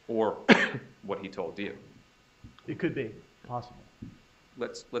 Or what he told you. It could be, possible.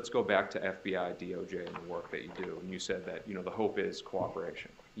 Let's go back to FBI, DOJ, and the work that you do. And you said that, you know, the hope is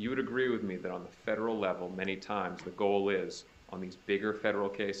cooperation. You would agree with me that on the federal level, many times the goal is, on these bigger federal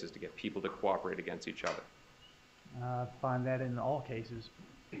cases, to get people to cooperate against each other. I find that in all cases,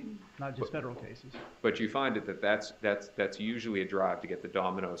 not just federal cases. But you find it that that's usually a drive to get the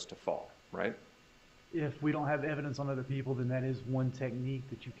dominoes to fall, right? If we don't have evidence on other people, then that is one technique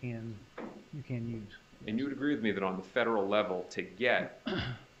that you can use. And you would agree with me that on the federal level, to get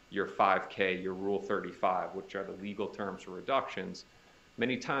your 5K, your Rule 35, which are the legal terms for reductions,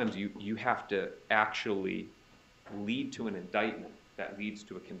 many times you have to actually lead to an indictment that leads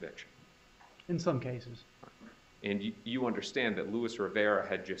to a conviction. In some cases. And you understand that Luis Rivera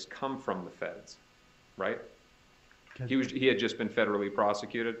had just come from the feds, right? He had just been federally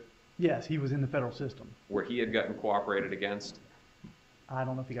prosecuted? Yes, he was in the federal system. Where he had gotten cooperated against? I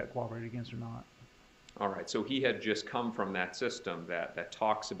don't know if he got cooperated against or not. All right, so he had just come from that system that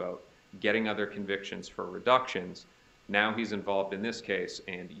talks about getting other convictions for reductions. Now he's involved in this case,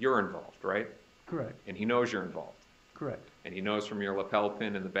 and you're involved, right? Correct. And he knows you're involved. Correct. And he knows from your lapel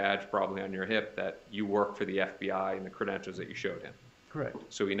pin and the badge probably on your hip that you work for the FBI and the credentials that you showed him. Correct.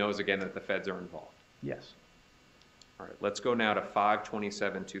 So he knows again that the feds are involved. Yes. All right, let's go now to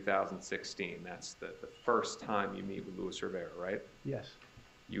 5/27/2016. That's the first time you meet with Luis Rivera, right? Yes.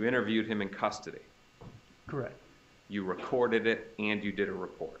 You interviewed him in custody. Correct. You recorded it and you did a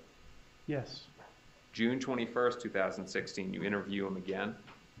report. Yes. June 21st, 2016, you interview him again.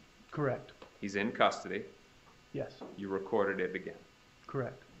 Correct. He's in custody. Yes. You recorded it again.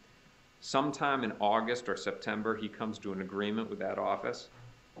 Correct. Sometime in August or September, he comes to an agreement with that office,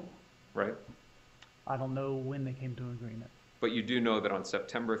 right? I don't know when they came to an agreement. But you do know that on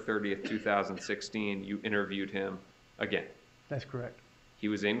September 30th, 2016, you interviewed him again. That's correct. He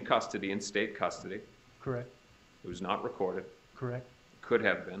was in custody, in state custody. Correct. It was not recorded. Correct. Could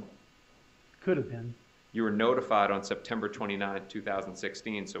have been. Could have been. You were notified on September 29th,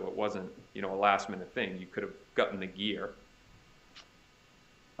 2016, so it wasn't, you know, a last-minute thing. You could have gotten the gear.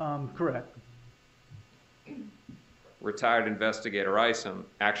 Correct. Retired investigator Isom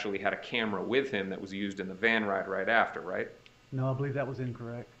actually had a camera with him that was used in the van ride right after, right? No, I believe that was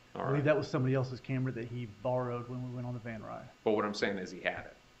incorrect. All I right. believe that was somebody else's camera that he borrowed when we went on the van ride. But what I'm saying is he had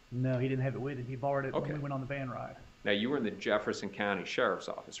it. No, he didn't have it with him. He borrowed it Okay. when we went on the van ride. Now, you were in the Jefferson County Sheriff's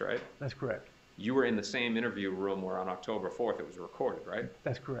Office, right? That's correct. You were in the same interview room where on October 4th it was recorded, right?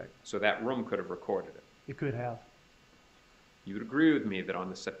 That's correct. So that room could have recorded it. It could have. You would agree with me that on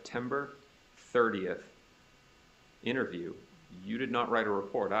the September 30th interview, you did not write a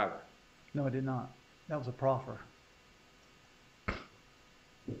report either. No, I did not. That was a proffer.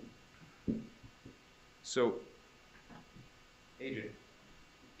 So, Agent,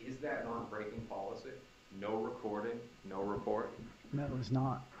 is that not breaking policy? No recording, no report? No, it's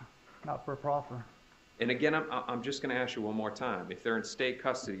not. Not for a proffer. And again, I'm just going to ask you one more time. If they're in state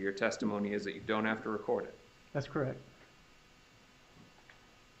custody, your testimony is that you don't have to record it. That's correct.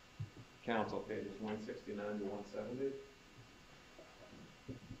 Counsel, pages 169 to 170.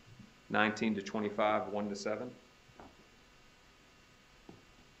 19 to 25, 1 to 7.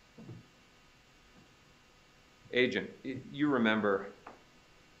 Agent, you remember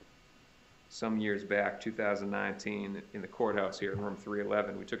some years back, 2019, in the courthouse here in room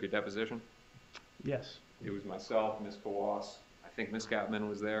 311, we took your deposition? Yes. It was myself, Ms. Kawas, I think Ms. Gatman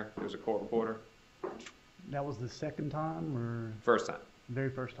was there. There was a court reporter. That was the second time or? First time. Very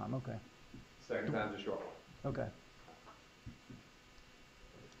first time, okay. Second time's a short one. Okay.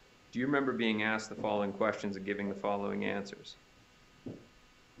 Do you remember being asked the following questions and giving the following answers?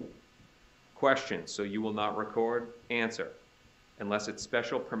 Question, so you will not record? Answer, unless it's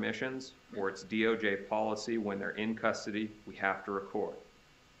special permissions or it's DOJ policy when they're in custody, we have to record.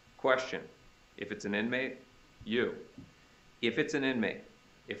 Question, if it's an inmate, you. If it's an inmate,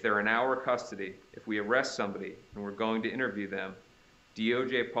 if they're in our custody, if we arrest somebody and we're going to interview them,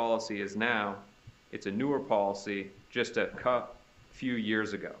 DOJ policy is now, it's a newer policy, just a few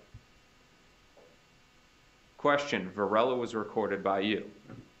years ago. Question, Varela was recorded by you.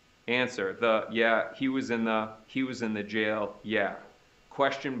 Answer, he was in the jail, yeah.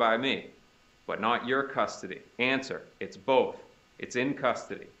 Question by me, but not your custody. Answer, it's both. It's in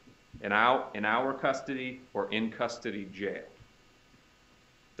custody. In our custody or in custody jail.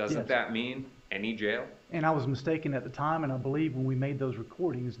 Doesn't Yes. that mean any jail? And I was mistaken at the time, and I believe when we made those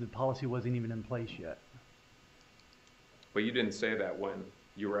recordings, the policy wasn't even in place yet. But you didn't say that when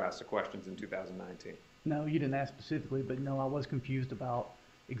you were asked the questions in 2019. No, you didn't ask specifically, but no, I was confused about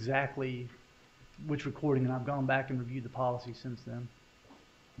exactly which recording, and I've gone back and reviewed the policy since then.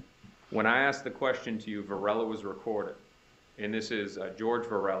 When I asked the question to you, Varela was recorded. And this is George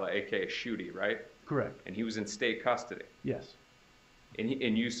Varela, a.k.a. Shooty, right? Correct. And he was in state custody. Yes. And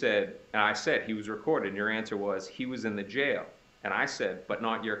you said, and I said he was recorded, and your answer was he was in the jail. And I said, but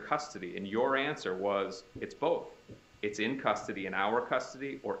not your custody. And your answer was, it's both. It's in custody, in our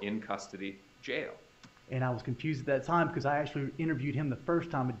custody, or in custody jail. And I was confused at that time because I actually interviewed him the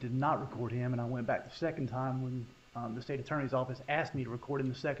first time and did not record him, and I went back the second time when the state attorney's office asked me to record him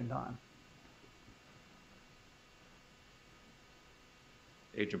the second time.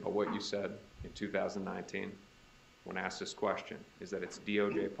 Agent, but what you said in 2019 when asked this question is that it's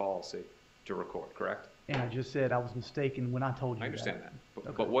DOJ policy to record, correct? And I just said I was mistaken when I told you I understand that.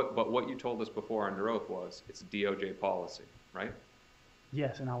 Okay. But what you told us before under oath was it's DOJ policy, right?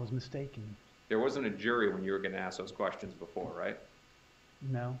 Yes, and I was mistaken. There wasn't a jury when you were going to ask those questions before, right?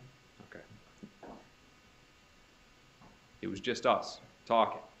 No. Okay. It was just us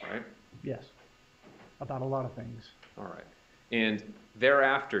talking, right? Yes. About a lot of things. All right. And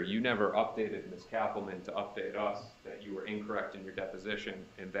thereafter, you never updated Ms. Kappelman to update us that you were incorrect in your deposition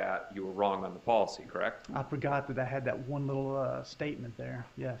and that you were wrong on the policy, correct? I forgot that I had that one little statement there.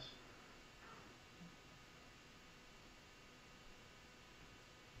 Yes.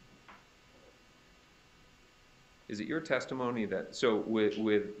 Is it your testimony that, so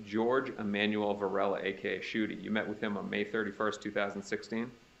with George Emmanuel Varela, a.k.a. Shooty, you met with him on May 31st,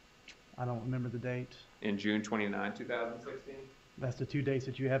 2016? I don't remember the dates. In June 29, 2016? That's the 2 dates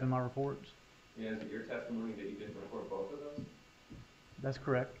that you have in my reports? Yeah, is it your testimony that you didn't record both of those? That's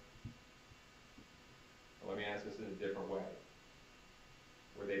correct. Well, let me ask this in a different way.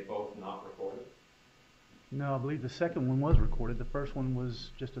 Were they both not recorded? No, I believe the second one was recorded. The first one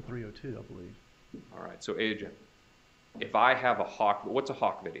was just a 302, I believe. All right, so agent, if I have a Hawk, what's a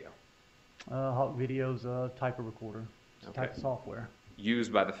Hawk video? Hawk Video's a type of recorder. It's a type of software.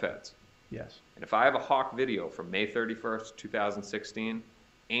 Used by the feds. Yes. And if I have a Hawk video from May 31st, 2016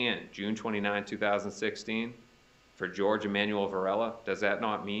 and June 29, 2016 for George Emmanuel Varela, does that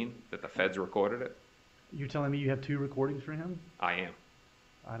not mean that the feds recorded it? You're telling me you have 2 recordings for him? I am.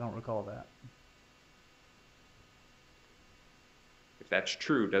 I don't recall that. If that's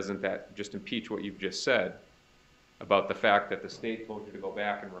true, doesn't that just impeach what you've just said about the fact that the state told you to go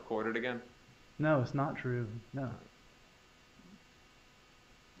back and record it again? No, it's not true. No.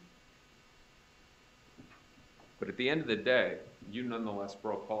 But at the end of the day, you nonetheless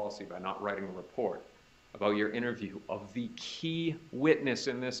broke policy by not writing a report about your interview of the key witness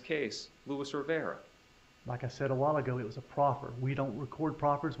in this case, Luis Rivera. Like I said a while ago, it was a proffer. We don't record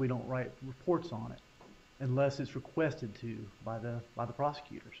proffers. We don't write reports on it unless it's requested to by the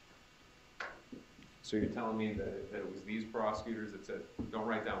prosecutors. So you're telling me that it was these prosecutors that said, don't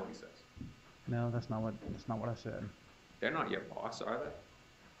write down what he says? No, that's not what I said. They're not your boss, are they?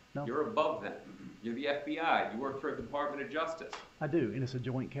 No. You're above them. You're the FBI. You work for the Department of Justice. I do, and it's a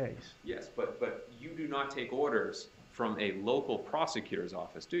joint case. Yes, but you do not take orders from a local prosecutor's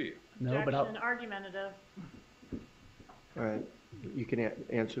office, do you? No, but Objection, argumentative. All right, you can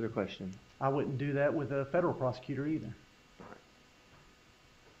answer the question. I wouldn't do that with a federal prosecutor either.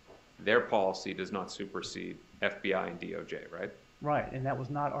 Their policy does not supersede FBI and DOJ, right? Right, and that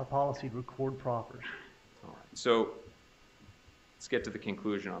was not our policy to record proffers. All right. So let's get to the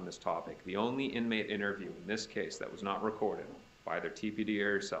conclusion on this topic. The only inmate interview in this case that was not recorded by either TPD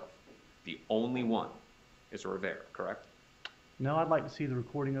or yourself, the only one is Rivera, correct? No, I'd like to see the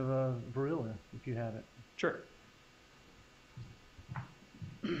recording of Barilla, if you have it. Sure.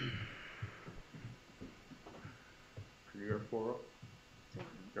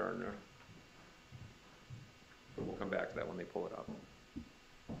 Gardner. We'll come back to that when they pull it up.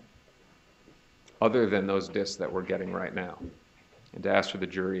 Other than those discs that we're getting right now, and to ask for the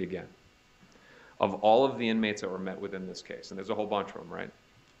jury again, of all of the inmates that were met with in this case, and there's a whole bunch of them, right?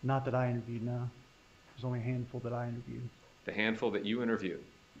 Not that I interviewed, no. There's only a handful that I interviewed. The handful that you interviewed,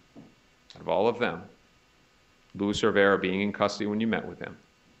 out of all of them, Luis Rivera being in custody when you met with him,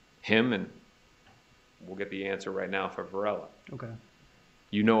 and we'll get the answer right now for Varela. Okay.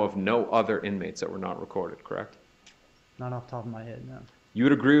 You know of no other inmates that were not recorded, correct? Not off the top of my head, no. You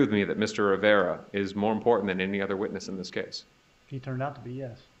would agree with me that Mr. Rivera is more important than any other witness in this case? He turned out to be,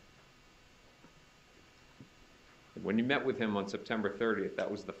 yes. When you met with him on September 30th, that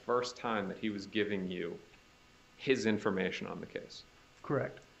was the first time that he was giving you his information on the case.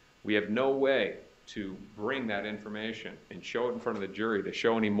 Correct. We have no way to bring that information and show it in front of the jury to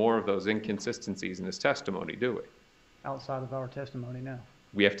show any more of those inconsistencies in his testimony, do we? Outside of our testimony, no.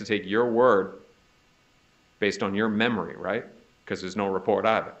 We have to take your word based on your memory, right? Because there's no report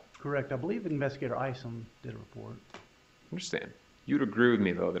either. Correct. I believe Investigator Isom did a report. Understand. You'd agree with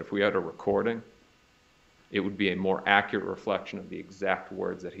me, though, that if we had a recording, it would be a more accurate reflection of the exact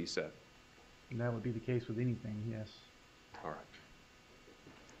words that he said. And that would be the case with anything, yes. All right.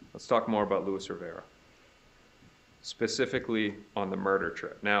 Let's talk more about Luis Rivera, specifically on the murder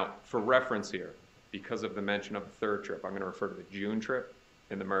trip. Now, for reference here, because of the mention of the third trip, I'm going to refer to the June trip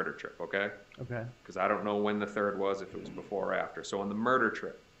and the murder trip, okay? Okay. Because I don't know when the third was, if it was before or after. So on the murder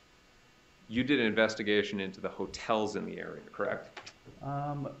trip, you did an investigation into the hotels in the area, correct?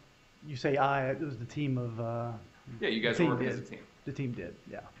 You say it was the team of... Yeah, you guys were working as a team. The team did,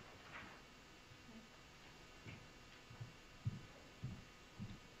 yeah.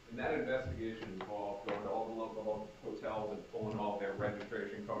 And that investigation involved going to all the local hotels and pulling all their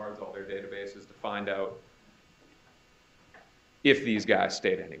registration cards, all their databases to find out if these guys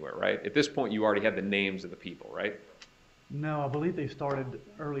stayed anywhere, right? At this point, you already had the names of the people, right? No, I believe they started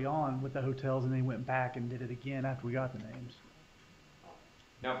early on with the hotels and they went back and did it again after we got the names.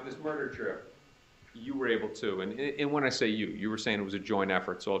 Now, for this murder trip, you were able to, and when I say you were saying it was a joint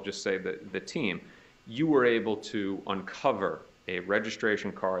effort, so I'll just say that the team, you were able to uncover a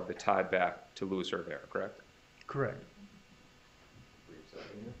registration card that tied back to Luis Rivera, correct? Correct.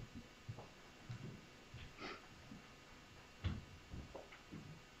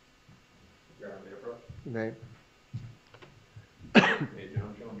 You may. Hey, John,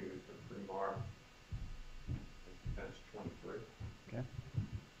 show me the pre-mar. Defense 23. Okay.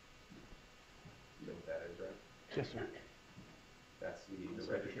 You know what that is, right? Yes, sir. That's the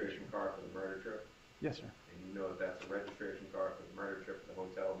registration card for the murder trip? Yes, sir. And you know that that's a registration card for the murder trip to the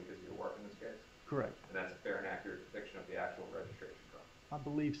hotel because you're working this case? Correct. And that's a fair and accurate depiction of the actual registration card. I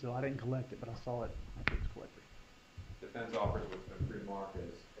believe so. I didn't collect it, but I saw it. I think it's collected. Defense offers what's been pre-marked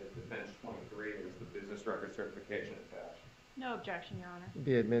as defense 23 is the business record certification attached. No objection, Your Honor.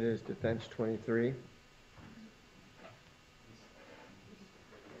 Be admitted as defense 23.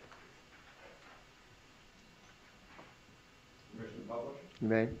 Permission to publish? You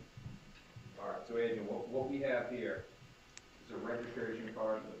may. All right, so Agent, what we have here is a registration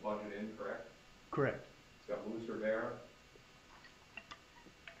card with the budget in, correct? Correct. It's got Luis Rivera,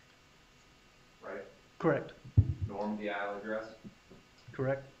 right? Correct. Norm Dial address.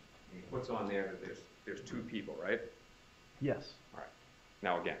 Correct. And he puts on there that there's two people, right? Yes. All right.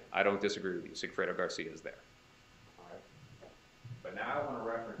 Now again, I don't disagree with you. Sigfredo Garcia is there. All right. But now I want to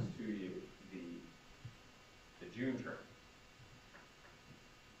reference to you the June trip.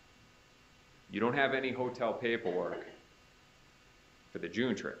 You don't have any hotel paperwork for the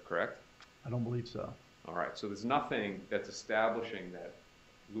June trip, correct? I don't believe so. All right, so there's nothing that's establishing that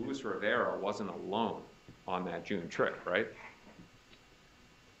Luis Rivera wasn't alone on that June trip, right?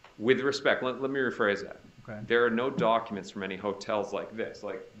 With respect, let me rephrase that. Okay. There are no documents from any hotels like this.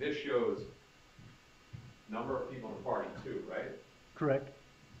 Like, this shows number of people in the party too, right? Correct.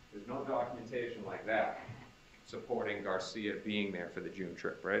 There's no documentation like that supporting Garcia being there for the June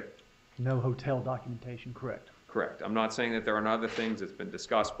trip, right? No hotel documentation, correct. Correct. I'm not saying that there aren't other things that's been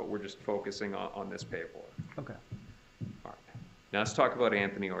discussed, but we're just focusing on this paperwork. Okay. All right. Now let's talk about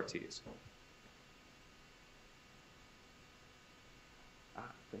Anthony Ortiz.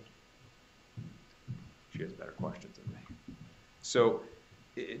 Thank you. She has better questions than me. So,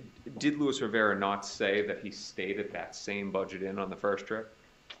 did Luis Rivera not say that he stayed at that same budget inn on the first trip?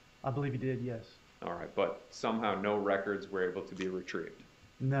 I believe he did, yes. All right, but somehow no records were able to be retrieved.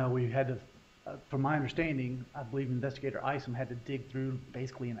 No, we had to, from my understanding, I believe Investigator Isom had to dig through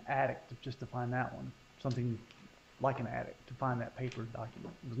basically an attic just to find that one. Something like an attic to find that paper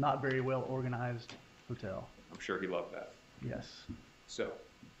document. It was not very well organized hotel. I'm sure he loved that. Yes. So,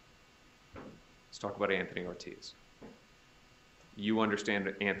 let's talk about Anthony Ortiz. You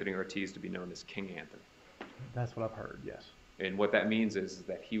understand Anthony Ortiz to be known as King Anthony. That's what I've heard, yes. And what that means is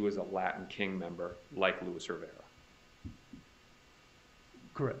that he was a Latin King member like Luis Rivera.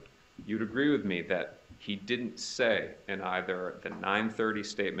 Correct. You'd agree with me that he didn't say in either the 9:30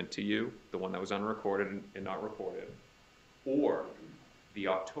 statement to you, the one that was unrecorded and not recorded, or the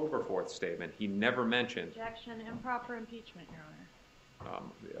October 4th statement, he never mentioned Objection, improper impeachment, Your Honor.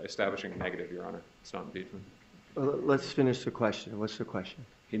 establishing a negative, Your Honor. It's not impeachment. Let's finish the question. What's the question?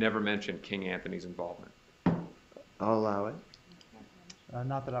 He never mentioned King Anthony's involvement. I'll allow it.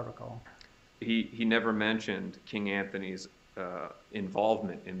 Not that I recall. He never mentioned King Anthony's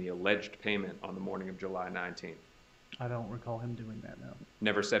involvement in the alleged payment on the morning of July 19th. I don't recall him doing that, no.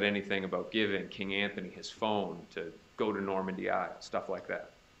 Never said anything about giving King Anthony his phone to go to Normandy Isle, stuff like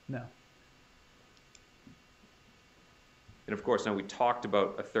that. No. And of course, now we talked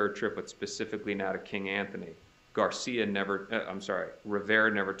about a third trip, but specifically now to King Anthony. Rivera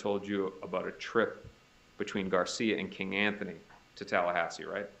never told you about a trip between Garcia and King Anthony to Tallahassee,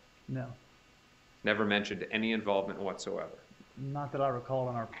 right? No. Never mentioned any involvement whatsoever. Not that I recall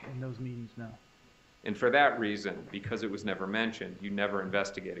in those meetings, no. And for that reason, because it was never mentioned, you never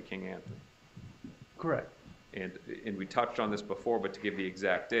investigated King Anthony. Correct. And we touched on this before, but to give the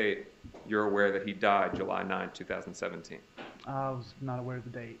exact date, you're aware that he died July 9, 2017. I was not aware of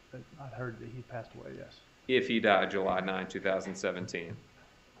the date, but I'd heard that he passed away, yes. If he died July 9, 2017.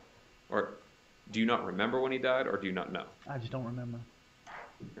 Or do you not remember when he died, or do you not know? I just don't remember.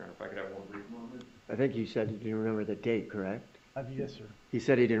 Your Honor, if I could have one brief moment. I think you said you didn't remember the date, correct? Yes, sir. He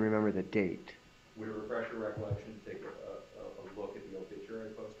said he didn't remember the date. Would it refresh your recollection to take a look at the obituary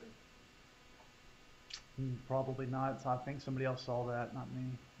posting? Probably not. So I think somebody else saw that, not me.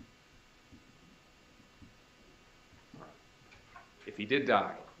 All right. If he did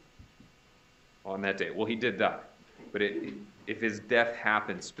die on that date, well, he did die. But if his death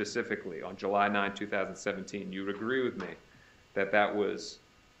happened specifically on July 9, 2017, you would agree with me that that was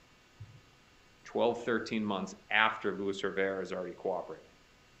 12, 13 months after Luis Rivera has already cooperated.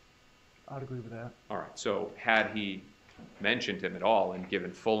 I'd agree with that. All right, so had he mentioned him at all and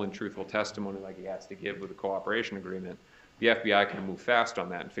given full and truthful testimony like he has to give with a cooperation agreement, the FBI could have moved fast on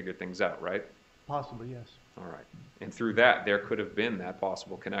that and figured things out, right? Possibly, yes. All right. And through that, there could have been that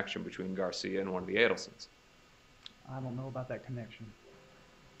possible connection between Garcia and one of the Adelsons. I don't know about that connection.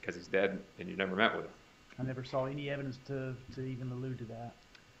 Because he's dead and you never met with him. I never saw any evidence to even allude to that.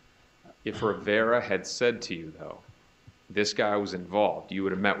 If Rivera had said to you, though, this guy was involved, you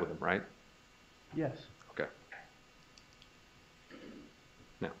would have met with him, right? Yes. Okay.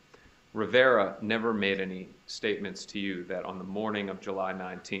 Now, Rivera never made any statements to you that on the morning of July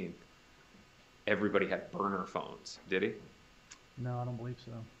 19th, everybody had burner phones, did he? No, I don't believe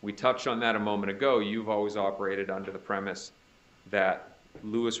so. We touched on that a moment ago. You've always operated under the premise that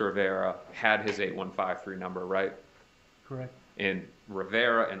Luis Rivera had his 8153 number, right? Correct. And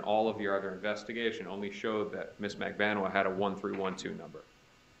Rivera and all of your other investigation only showed that Miss Magbanua had a 1312 number.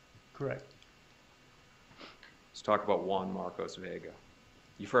 Correct. Let's talk about Juan Marcos Vega.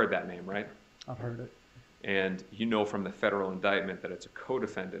 You've heard that name, right? I've heard it. And you know from the federal indictment that it's a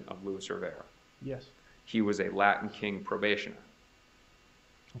co-defendant of Luis Rivera. Yes. He was a Latin King probationer.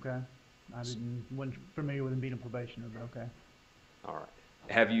 Okay. Wasn't familiar with him being a probationer, but okay. All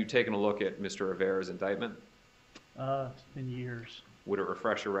right. Have you taken a look at Mr. Rivera's indictment? It's been years. Would it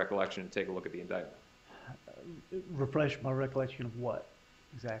refresh your recollection to take a look at the indictment? Refresh my recollection of what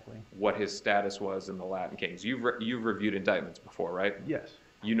exactly? What his status was in the Latin Kings. You've reviewed indictments before, right? Yes.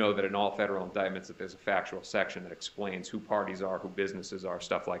 You know that in all federal indictments that there's a factual section that explains who parties are, who businesses are,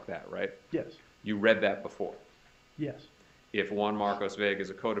 stuff like that, right? Yes. You read that before. Yes. If Juan Marcos Vega is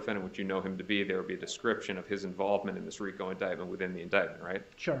a co-defendant, which you know him to be, there would be a description of his involvement in this RICO indictment within the indictment, right?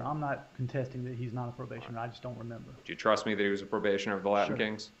 Sure. I'm not contesting that he's not a probationer. I just don't remember. Do you trust me that he was a probationer of the Latin Sure.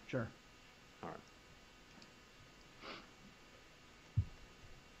 Kings? Sure. All right.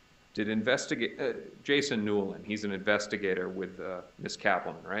 Did Jason Newland, he's an investigator with Ms.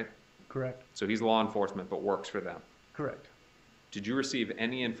 Kaplan, right? Correct. So he's law enforcement but works for them. Correct. Did you receive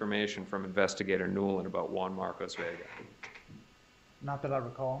any information from Investigator Newland about Juan Marcos Vega? Not that I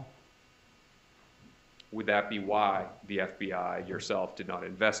recall. would that be why the FBI yourself did not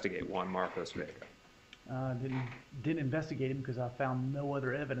investigate Juan Marcos Vega? Didn't investigate him because I found no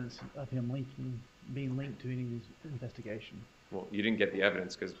other evidence of him being linked to any of these investigations. Well, you didn't get the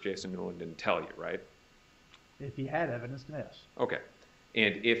evidence because Jason Newland didn't tell you, right? If he had evidence, yes. Okay.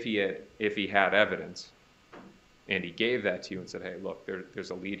 And if he had evidence and he gave that to you and said, hey, look, there's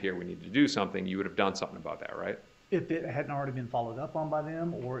a lead here, we need to do something, you would have done something about that, right? If it hadn't already been followed up on by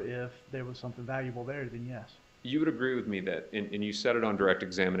them, or if there was something valuable there, then yes. You would agree with me that, and you said it on direct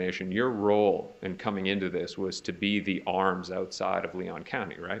examination, your role in coming into this was to be the arms outside of Leon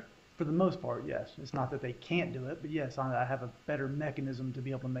County, right? For the most part, yes. It's not that they can't do it, but yes, I have a better mechanism to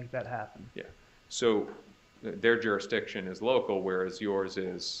be able to make that happen. Yeah. So their jurisdiction is local, whereas yours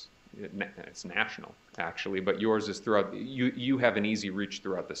is, it's national, actually, but yours is throughout, you have an easy reach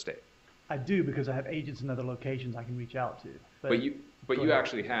throughout the state. I do, because I have agents in other locations I can reach out to. But you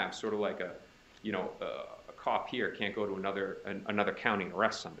actually have sort of like a cop here can't go to another county and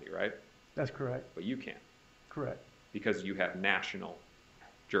arrest somebody, right? That's correct. But you can. Correct. Because you have national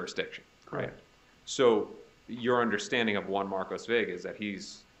jurisdiction, right? Correct. So your understanding of Juan Marcos Vega is that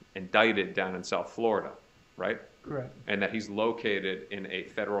he's indicted down in South Florida, right? Correct. And that he's located in a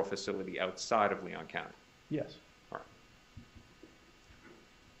federal facility outside of Leon County. Yes. All right.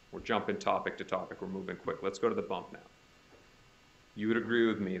 We're jumping topic to topic. We're moving quick. Let's go to the bump now. You would agree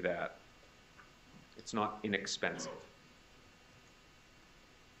with me that it's not inexpensive.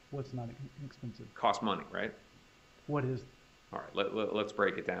 What's not expensive? Costs money, right? What is? All right, let's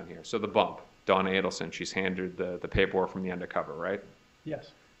break it down here. So the bump, Donna Adelson, she's handed the paperwork from the undercover, right?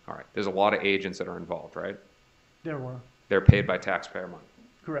 Yes. All right, there's a lot of agents that are involved, right? There were. They're paid by taxpayer money.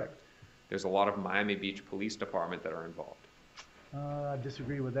 Correct. There's a lot of Miami Beach Police Department that are involved. I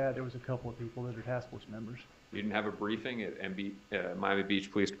disagree with that. There was a couple of people that are task force members. You didn't have a briefing at Miami Beach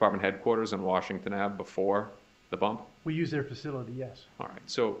Police Department headquarters in Washington Ave before the bump? We use their facility, yes. All right,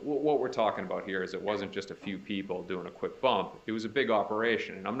 so what we're talking about here is it wasn't just a few people doing a quick bump. It was a big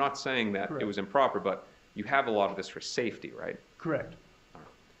operation, and I'm not saying that Correct. it was improper, but you have a lot of this for safety, right? Correct. All right.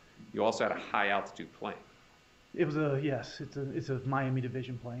 You also had a high-altitude plane. It was it's a Miami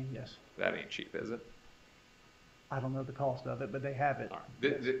division plane, yes. That ain't cheap, is it? I don't know the cost of it, but they have it. All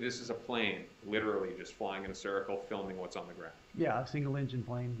right. This is a plane literally just flying in a circle, filming what's on the ground. Yeah, a single engine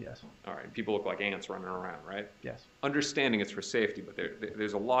plane, yes. All right, people look like ants running around, right? Yes. Understanding it's for safety, but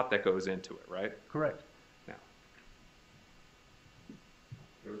there's a lot that goes into it, right? Correct. Now,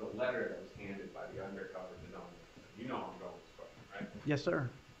 there was a letter that was handed by the undercover to Don. You know I'm going with this question, right? Yes, sir.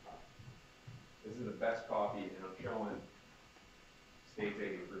 This is the best copy, and I'm showing State's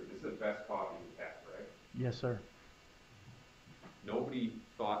 83. This is the best copy we've had, right? Yes, sir. Nobody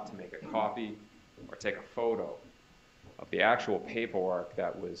thought to make a copy or take a photo of the actual paperwork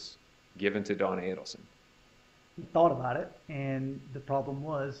that was given to Donna Adelson. We thought about it, and the problem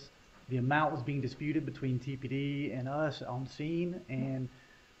was the amount was being disputed between TPD and us on scene, and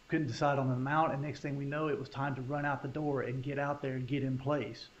couldn't decide on the amount, and next thing we know, it was time to run out the door and get out there and get in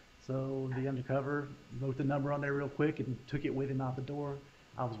place. So the undercover wrote the number on there real quick and took it with him out the door.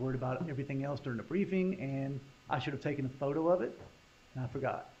 I was worried about everything else during the briefing, and I should have taken a photo of it, and I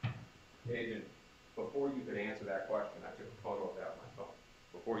forgot. Agent, before you could answer that question, I took a photo of that on my phone.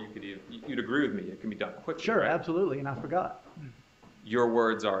 Before you could even, you'd agree with me, it can be done quickly, Sure, right? absolutely, and I forgot. Your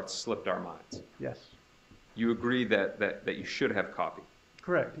words are, it slipped our minds. Yes. You agree that you should have copied.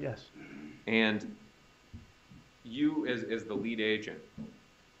 Correct, yes. And you, as the lead agent,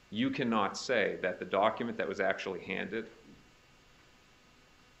 you cannot say that the document that was actually handed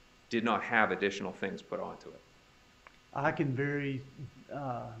did not have additional things put onto it. I can very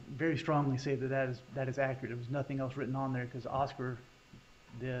strongly say that is accurate. There was nothing else written on there because Oscar,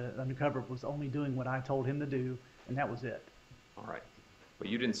 the undercover, was only doing what I told him to do, and that was it. All right. But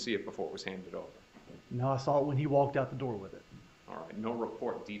you didn't see it before it was handed over. No, I saw it when he walked out the door with it. All right. No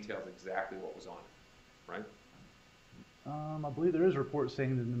report details exactly what was on it, right? I believe there is a report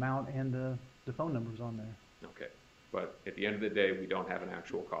saying the amount and the phone numbers on there. Okay. But at the end of the day, we don't have an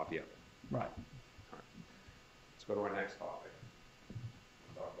actual copy of it. Right. All right. Let's go to our next topic.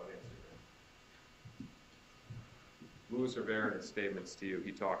 Talk about Instagram. Louis Rivera, in his statements to you,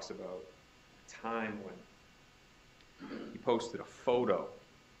 he talks about a time when he posted a photo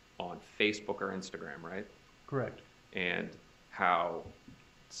on Facebook or Instagram, right? Correct. And how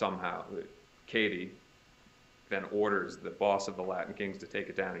somehow Katie then orders the boss of the Latin Kings to take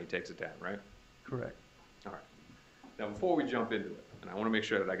it down, and he takes it down, right? Correct. All right. Now, before we jump into it, and I want to make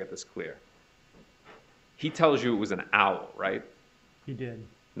sure that I get this clear, he tells you it was an owl, right? He did.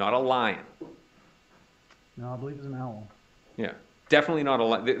 Not a lion. No, I believe it was an owl. Yeah. definitely not a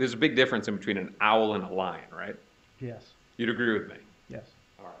lion. There's a big difference in between an owl and a lion, right? Yes, You'd agree with me? yes.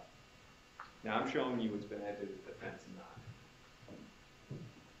 All right. Now I'm showing you what's been added to the fence and not.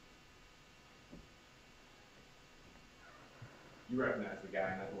 You recognize the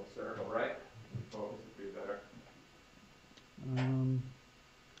guy in that little circle, right? Focus it through better.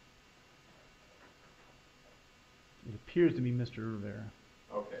 It appears to be Mr. Rivera.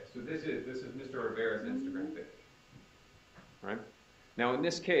 Okay, so this is Mr. Rivera's Instagram page, right? Now in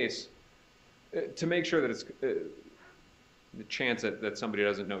this case, to make sure that it's the chance that somebody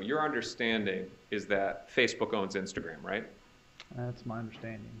doesn't know, your understanding is that Facebook owns Instagram, right? That's my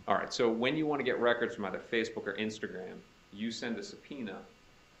understanding. All right, so when you want to get records from either Facebook or Instagram, you send a subpoena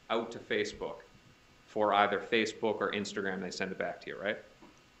out to Facebook for either Facebook or Instagram, they send it back to you, right?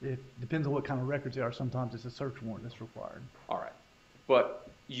 It depends on what kind of records they are. Sometimes it's a search warrant that's required. All right, but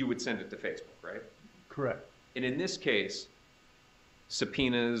you would send it to Facebook, right? Correct. And in this case,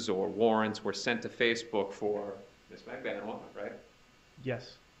 subpoenas or warrants were sent to Facebook for Ms. Magbanua, right?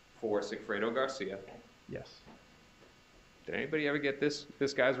 Yes, For Sigfredo Garcia. yes. Did anybody ever get this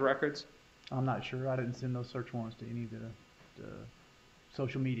guy's records? I'm not sure. I didn't send those search warrants to any of the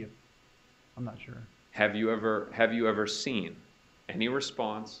social media. I'm not sure. Have you ever seen any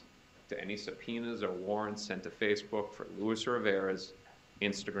response to any subpoenas or warrants sent to Facebook for Luis Rivera's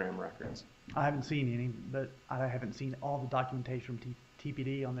Instagram records? I haven't seen any, but I haven't seen all the documentation from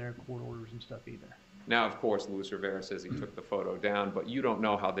TPD on their court orders and stuff either. Now, of course, Luis Rivera says he took the photo down, but you don't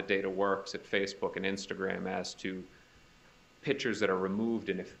know how the data works at Facebook and Instagram as to pictures that are removed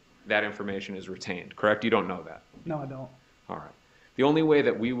and if that information is retained, correct? You don't know that? No, I don't. All right. The only way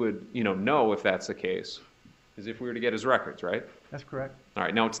that we would, know if that's the case is if we were to get his records, right? That's correct. All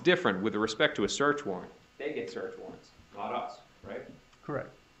right. Now, it's different with respect to a search warrant. They get search warrants, not us, right? Correct.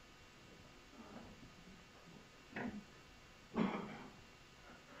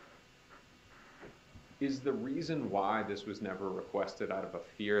 Is the reason why this was never requested out of a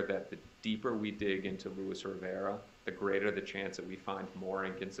fear that the deeper we dig into Luis Rivera, the greater the chance that we find more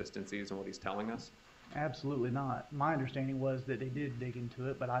inconsistencies in what he's telling us? Absolutely not. My understanding was that they did dig into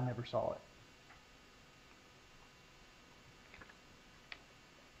it, but I never saw it.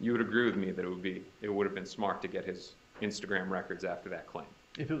 You would agree with me that it would have been smart to get his Instagram records after that claim.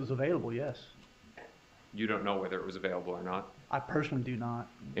 If it was available, yes. You don't know whether it was available or not? I personally do not.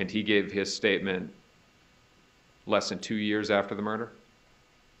 And he gave his statement less than 2 years after the murder?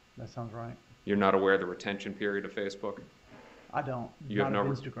 That sounds right. You're not aware of the retention period of Facebook? I don't. You have not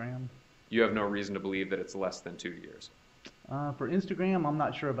no of Instagram. You have no reason to believe that it's less than 2 years? For Instagram, I'm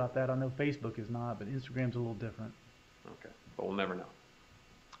not sure about that. I know Facebook is not, but Instagram's a little different. Okay, but we'll never know.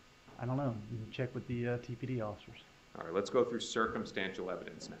 I don't know. You can check with the TPD officers. All right, let's go through circumstantial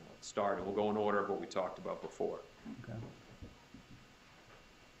evidence now. Let's start, and we'll go in order of what we talked about before. Okay.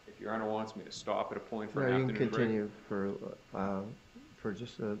 If Your Honor wants me to stop at a point for No, an you can afternoon break. continue for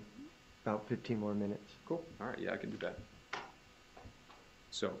just about 15 more minutes. Cool, all right, yeah, I can do that.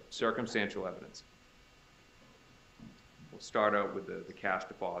 So, circumstantial evidence. We'll start out with the cash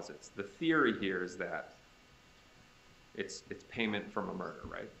deposits. The theory here is that it's payment from a murder,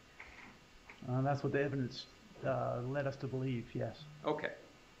 right? That's what the evidence led us to believe, yes. Okay,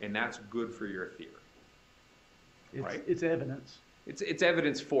 and that's good for your theory. Right. It's evidence. It's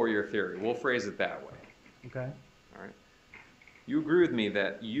evidence for your theory. We'll phrase it that way. Okay. All right. You agree with me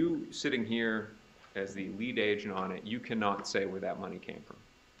that you sitting here as the lead agent on it, you cannot say where that money came from.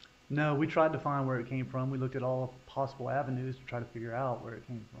 No, we tried to find where it came from. We looked at all possible avenues to try to figure out where it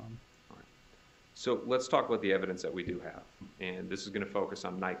came from. All right. So let's talk about the evidence that we do have. And this is going to focus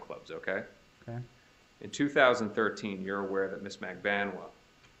on nightclubs, okay? Okay. In 2013, you're aware that Miss Magbanua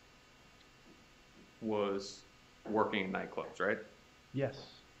was working in nightclubs, right? Yes.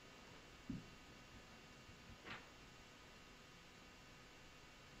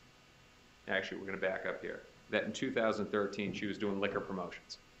 Actually, we're going to back up here. That in 2013, she was doing liquor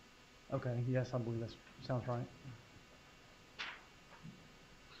promotions. Okay. Yes, I believe that sounds right.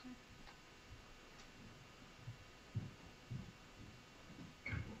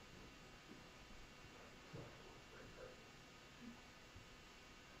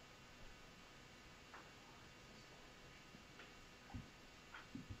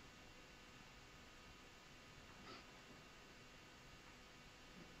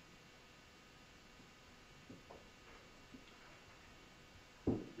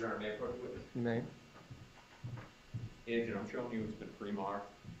 Your Honor, may I approach the witness? You may. Agent, I'm showing you it's been pre-marked.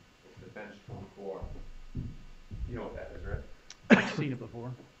 It's defense 24. You know what that is, right? I've seen it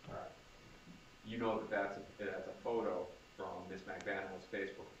before. All right. You know that that's a photo from Miss Magbanua's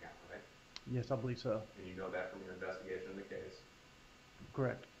Facebook account, right? Yes, I believe so. And you know that from your investigation of the case.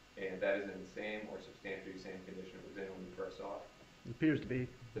 Correct. And that is in the same or substantially the same condition it was in when you first saw it? It appears to be.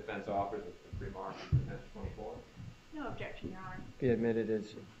 Defense offers a pre-mark in defense 24. No objection, Your Honor. Be admitted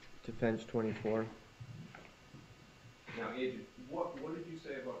as defense 24. Now, Agent, what did you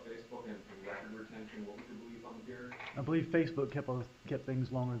say about Facebook and record retention? What was your belief on the period? I believe Facebook kept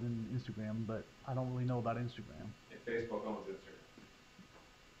things longer than Instagram, but I don't really know about Instagram. And Facebook owns Instagram.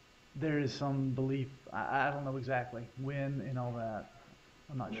 There is some belief, I don't know exactly when and all that.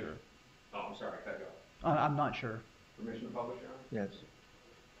 I'm not sure. Oh, I'm sorry, I cut you off. I'm not sure. Permission to publish, Your Honor? Yes.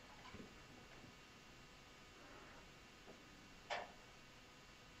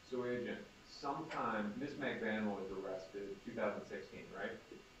 So, Agent, sometime Ms. Magbanua was arrested 2016, right?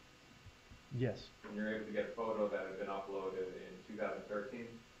 Yes. And you're able to get a photo that had been uploaded in 2013?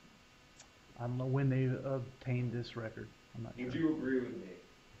 I don't know when they obtained this record. I'm not Would sure. you agree with me?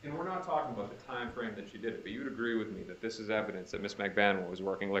 And we're not talking about the time frame that she did it, but you would agree with me that this is evidence that Ms. Magbanua was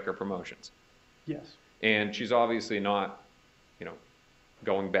working liquor promotions. Yes. And she's obviously not,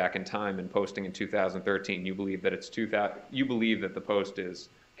 going back in time and posting in 2013. You believe that you believe that the post is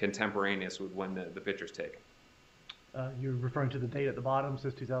contemporaneous with when the picture's taken. You're referring to the date at the bottom,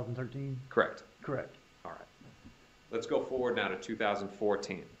 says 2013? Correct. Correct. All right. Let's go forward now to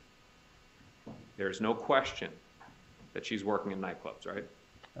 2014. There's no question that she's working in nightclubs, right?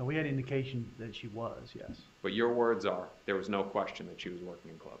 We had indication that she was, yes. But your words are, there was no question that she was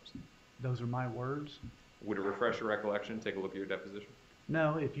working in clubs. Those are my words? Would it refresh your recollection? Take a look at your deposition.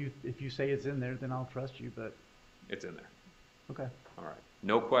 No, if you say it's in there, then I'll trust you, but... It's in there. Okay. All right.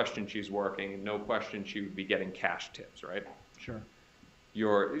 No question she's working, and no question she would be getting cash tips, right? Sure.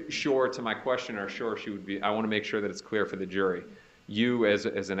 You're sure to my question, or sure she would be, I want to make sure that it's clear for the jury. You, as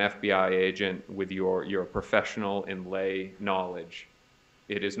an FBI agent, with your professional and lay knowledge,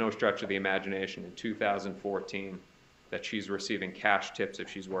 it is no stretch of the imagination in 2014 that she's receiving cash tips if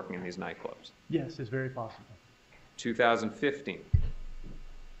she's working in these nightclubs. Yes, it's very possible. 2015.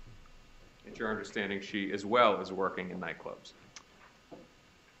 It's your understanding she as well is working in nightclubs.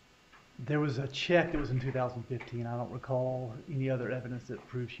 There was a check that was in 2015. I don't recall any other evidence that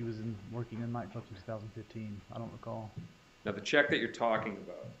proves she was working in nightclubs in 2015. I don't recall. Now, the check that you're talking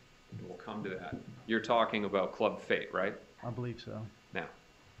about, and we'll come to that, you're talking about Club Fate, right? I believe so. Now,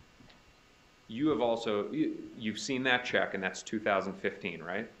 you have also, you've seen that check, and that's 2015,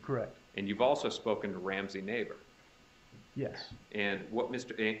 right? Correct. And you've also spoken to Ramsey Neighbor. Yes. And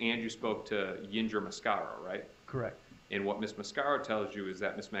and you spoke to Yindra Mascaro, right? Correct. And what Ms. Mascaro tells you is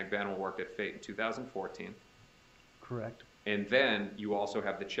that Ms. Magbanua worked at Fate in 2014. Correct. And then you also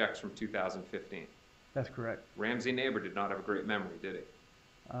have the checks from 2015. That's correct. Ramsey Neighbor did not have a great memory, did he?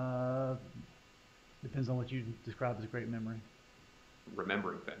 Depends on what you describe as a great memory.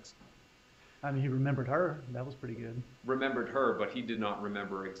 Remembering things. I mean, he remembered her. That was pretty good. Remembered her, but he did not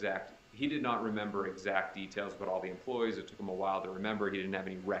remember exact details about all the employees. It took him a while to remember. He didn't have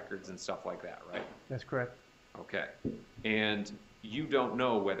any records and stuff like that, right? That's correct. Okay. And you don't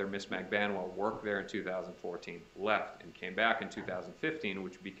know whether Ms. Magbanua worked there in 2014, left, and came back in 2015,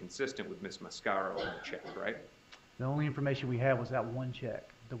 which would be consistent with Ms. Mascaro on the check, right? The only information we have was that one check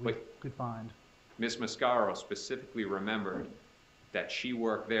that we could find. Ms. Mascaro specifically remembered that she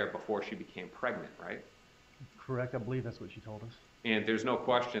worked there before she became pregnant, right? Correct. I believe that's what she told us. And there's no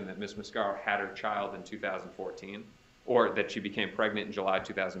question that Ms. Mascaro had her child in 2014, or that she became pregnant in July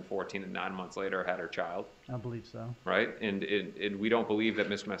 2014 and 9 months later had her child. I believe so. Right? And we don't believe that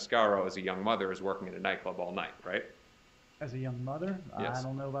Ms. Mascaro, as a young mother, is working in a nightclub all night, right? As a young mother? Yes. I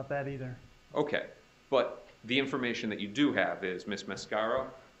don't know about that either. Okay. But the information that you do have is Ms. Mascaro,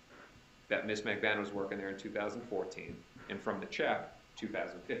 that Ms. Magbanua was working there in 2014, and from the check,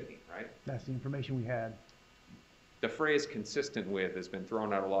 2015, right? That's the information we had. The phrase consistent with has been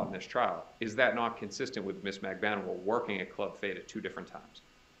thrown out a lot in this trial. Is that not consistent with Ms. Magbanua working at Club Fate at 2 different times?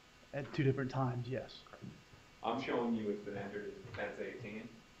 At 2 different times, yes. I'm showing you it's been entered as defense 18.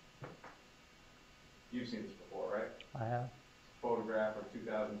 You've seen this before, right? I have. Photograph of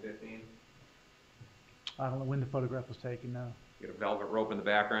 2015. I don't know when the photograph was taken, no. You got a velvet rope in the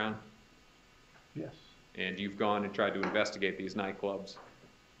background, Yes. and you've gone and tried to investigate these nightclubs.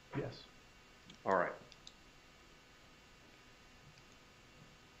 Yes. All right.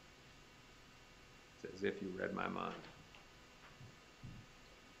 It's as if you read my mind.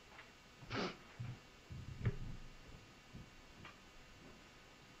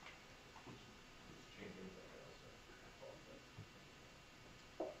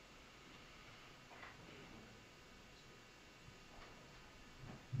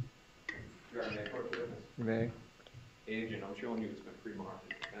 You are an expert witness. May. Agent, I'm showing you it's been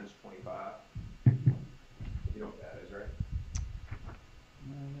pre-marked as defense 25. You know what that is, right?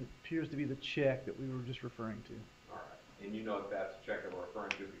 It appears to be the check that we were just referring to. All right. And you know that that's a check that we're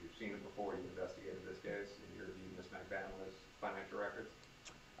referring to because you've seen it before, you investigated this case, and you reviewed Ms. Magbanua's financial records?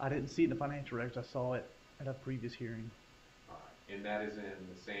 I didn't see it in the financial records. I saw it at a previous hearing. All right. And that is in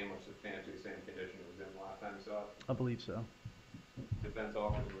the same or substantially the same condition it was in the last time you saw it? I believe so. Defense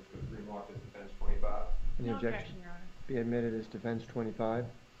officer, which was remarked as defense 25. Any No objection? objection, Your Honor. Be admitted as defense 25.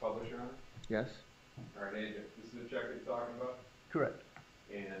 Publish, Your Honor? Yes? All right, agent, this is the check that you're talking about? Correct.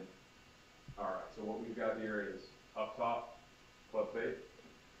 And, all right, so what we've got here is up top, club fate,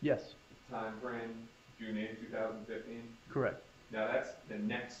 Yes, time frame, June 8, 2015. correct. Now, that's the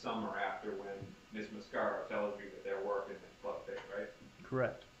next summer after when Ms. Mascaro tells you that they're working at club fate, right?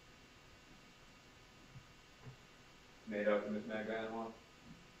 Correct. Made out to Ms. Magbanua?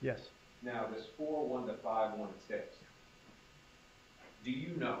 Yes. Now, this 4-1 to 5-1 tips, do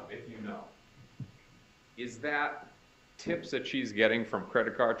you know, if you know, is that tips that she's getting from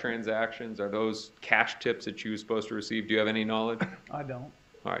credit card transactions? Are those cash tips that she was supposed to receive? Do you have any knowledge? I don't.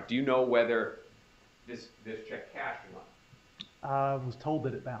 All right, do you know whether this check cashed or not? I was told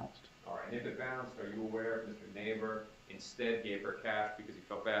that it bounced. All right, and if it bounced, are you aware if Mr. Neighbor instead gave her cash because he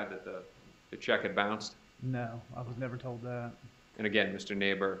felt bad that the check had bounced? No, I was never told that. And again, Mr.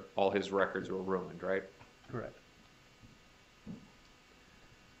 Neighbor, all his records were ruined, right? Correct.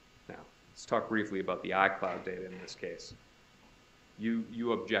 Now, let's talk briefly about the iCloud data in this case. You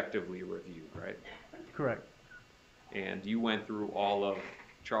objectively reviewed, right? Correct. And you went through all of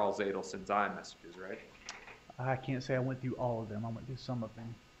Charles Adelson's iMessages, right? I can't say I went through all of them. I went through some of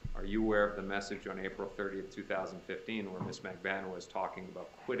them. Are you aware of the message on April 30th, 2015, where Ms. Magbanua was talking about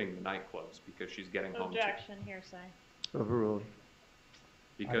quitting the nightclubs because she's getting home? Objection, hearsay. Overruled.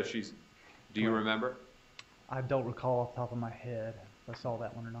 Because she's, do you remember? I don't recall off the top of my head if I saw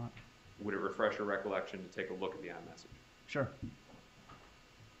that one or not. Would it refresh your recollection to take a look at the iMessage? Sure.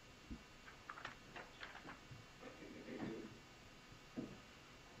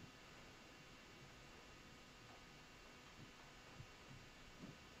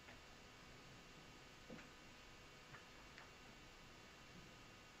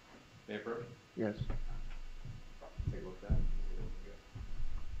 Paper? Yes. Take a look at that.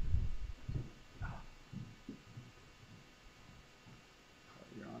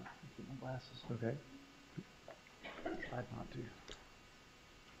 Your Honor, get my glasses. Okay. Tried not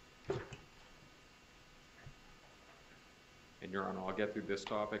to. And Your Honor, I'll get through this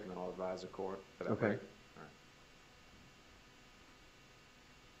topic and then I'll advise the court. For that Okay. break. All right.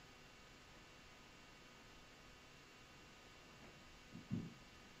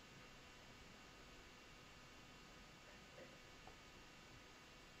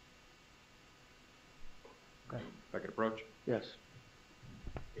 Okay. If I could approach. Yes.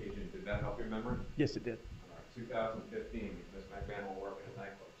 Agent, did that help your memory? Yes, it did. All right, 2015, Ms. McMahon will work in a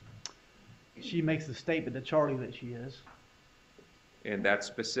nightclub. She makes the statement to Charlie that she is. And that's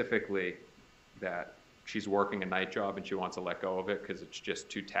specifically that she's working a night job and she wants to let go of it because it's just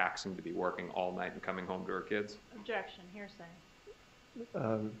too taxing to be working all night and coming home to her kids? Objection, hearsay.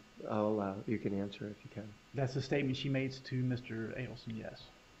 I'll allow, you can answer if you can. That's the statement she makes to Mr. Adelson, yes.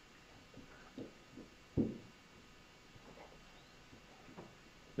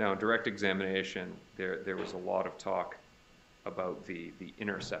 Now, in direct examination, there was a lot of talk about the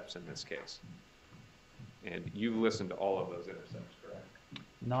intercepts in this case. And you've listened to all of those intercepts, correct?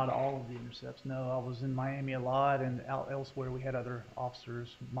 Not all of the intercepts, no. I was in Miami a lot, and out elsewhere we had other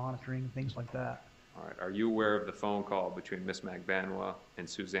officers monitoring, things like that. All right. Are you aware of the phone call between Ms. Magbanua and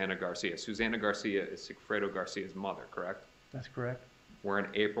Susana Garcia? Susana Garcia is Sigfredo Garcia's mother, correct? That's correct. Where on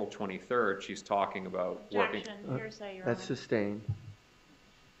April 23rd, she's talking about working. Objection, hearsay, Your Honor. That's sustained.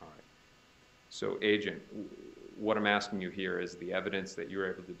 All right. So, Agent, what I'm asking you here is the evidence that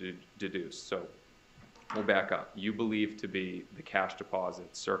you're able to deduce. So, we'll back up. You believe to be the cash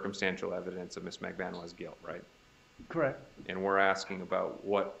deposit circumstantial evidence of Ms. Magbanua's guilt, right? Correct. And we're asking about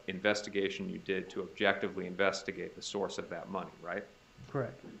what investigation you did to objectively investigate the source of that money, right?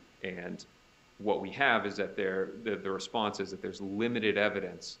 Correct. And what we have is that the response is that there's limited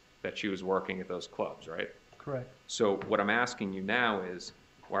evidence that she was working at those clubs, right? Correct. So what I'm asking you now is,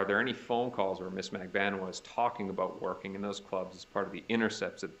 are there any phone calls where Ms. Magbanua is talking about working in those clubs as part of the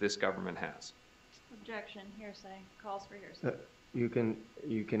intercepts that this government has? Objection, hearsay. Calls for hearsay. You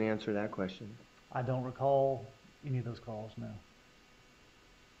can answer that question. I don't recall any of those calls, no.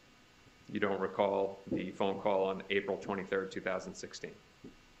 You don't recall the phone call on April 23rd, 2016?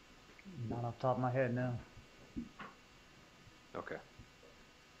 Not off the top of my head, no. Okay.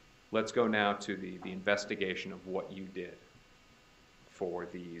 Let's go now to the investigation of what you did for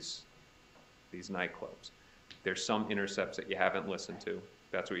these nightclubs. There's some intercepts that you haven't listened to.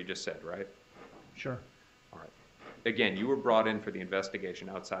 That's what you just said, right? Sure. All right. Again, you were brought in for the investigation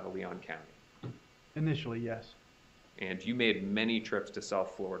outside of Leon County, Initially, yes. and you made many trips to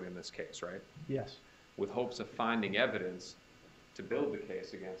South Florida in this case, right? Yes. With hopes of finding evidence to build the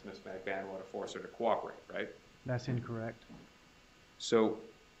case against Miss Magbanua to force her to cooperate, right? That's incorrect. So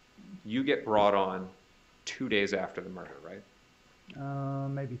you get brought on 2 days after the murder, right?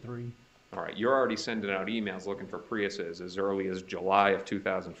 Maybe 3. All right, you're already sending out emails looking for Priuses as early as July of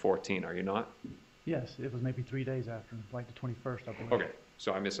 2014, are you not? Yes, it was maybe 3 days after, like the 21st, I believe. Okay,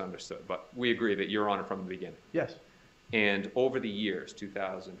 so I misunderstood, but we agree that you're on it from the beginning. Yes. And over the years,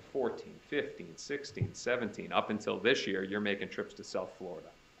 2014, 15, 16, 17, up until this year, you're making trips to South Florida.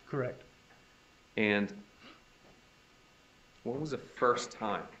 Correct. And when was the first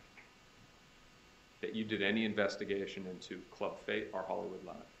time that you did any investigation into Club Fate or Hollywood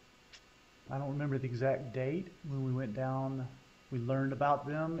Live? I don't remember the exact date when we went down. We learned about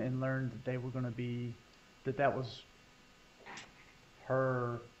them and learned that they were going to be, that was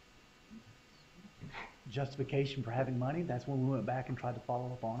her justification for having money. That's when we went back and tried to follow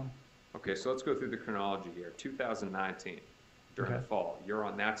up on them. Okay, so let's go through the chronology here. 2019, during the Okay. fall, you're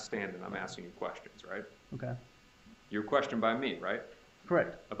on that stand and I'm asking you questions, right? Okay. You were questioned by me, right?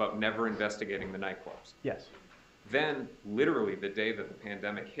 Correct. About never investigating the nightclubs. Yes. Then, literally the day that the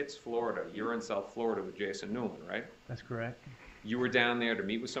pandemic hits Florida, you're in South Florida with Jason Newman, right? That's correct. You were down there to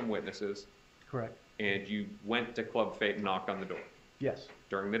meet with some witnesses, Correct. and you went to Club Fate and knocked on the door Yes.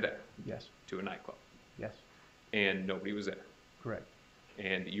 during the day Yes. to a nightclub, Yes. and nobody was there. Correct.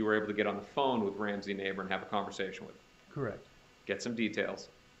 And you were able to get on the phone with Ramsey Neighbor and have a conversation with him, Correct. get some details.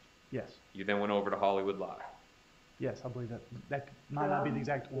 Yes. You then went over to Hollywood Live. Yes, I believe that. That might not be the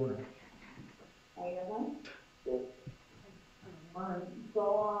exact order.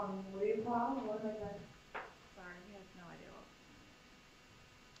 Go on retrial, what am I going? Sorry, he has no idea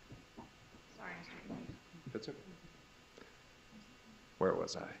what. Sorry, Mr. Commissioner. That's okay. Where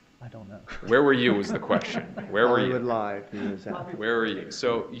was I? I don't know. Where were you was the question. Where were Hollywood you? Live, he was at. Where were you?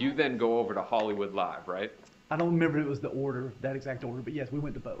 So you then go over to Hollywood Live, right? I don't remember if it was the order, that exact order, but yes, we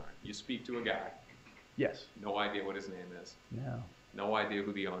went to both. You speak to a guy, Yes. no idea what his name is, No. no idea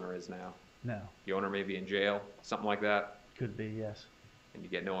who the owner is now. No. The owner may be in jail, something like that, Could be, yes. and you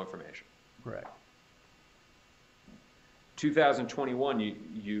get no information. Correct. 2021,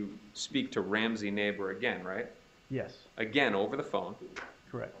 you speak to Ramsey Neighbor again, right? Yes. Again, over the phone,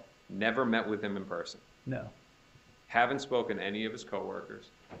 Correct. never met with him in person. No. Haven't spoken to any of his coworkers,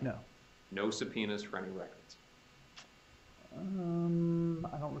 No. no subpoenas for any records. I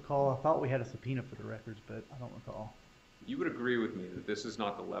don't recall. I thought we had a subpoena for the records, but I don't recall. You would agree with me that this is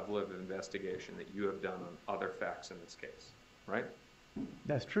not the level of investigation that you have done on other facts in this case, right?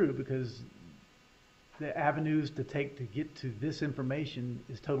 That's true, because the avenues to take to get to this information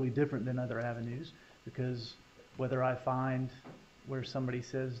is totally different than other avenues, because whether I find where somebody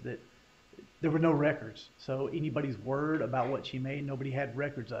says that there were no records, so anybody's word about what she made, nobody had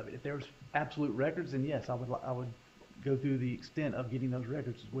records of it. If there was absolute records, then yes, I would go through the extent of getting those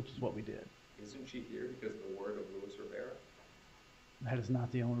records, which is what we did. Isn't she here because of the word of Louis Rivera? That is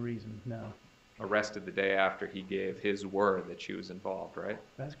not the only reason, no. Arrested the day after he gave his word that she was involved, right?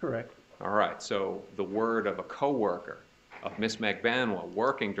 That's correct. All right, so the word of a coworker of Miss Magbanua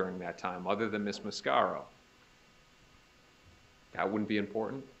working during that time, other than Miss Mascaro, that wouldn't be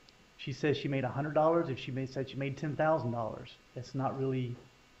important? She says she made $100 if she said she made $10,000. That's not really,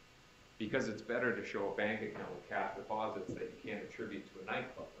 Because it's better to show a bank account with cash deposits that you can't attribute to a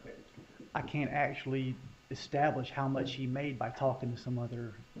nightclub, right? I can't actually establish how much she made by talking to some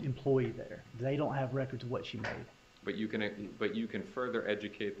other employee there. They don't have records of what she made. But you can further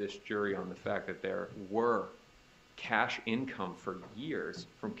educate this jury on the fact that there were cash income for years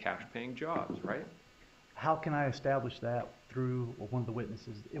from cash-paying jobs, right? How can I establish that through one of the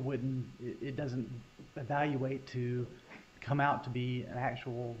witnesses? It doesn't evaluate to come out to be an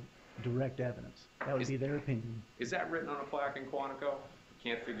actual direct evidence. That would be their opinion. Is that written on a plaque in Quantico?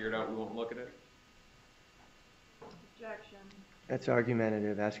 Can't figure it out, we won't look at it? Objection. That's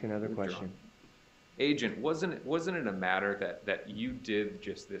argumentative. Ask another question. Agent, wasn't it a matter that you did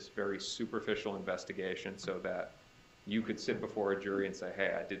just this very superficial investigation so that you could sit before a jury and say,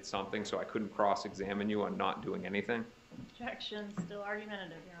 hey, I did something, so I couldn't cross-examine you on not doing anything? Objection, still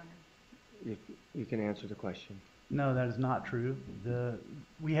argumentative, Your Honor. You can answer the question. No, that is not true.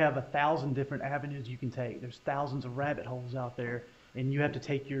 We have 1,000 different avenues you can take. There's thousands of rabbit holes out there, and you have to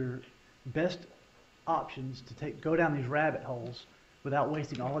take your best options to go down these rabbit holes without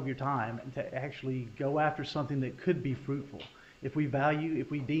wasting all of your time and to actually go after something that could be fruitful. If we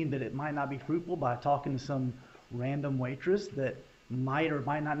deem that it might not be fruitful by talking to some random waitress that might or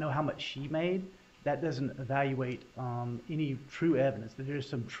might not know how much she made, that doesn't evaluate any true evidence. That there's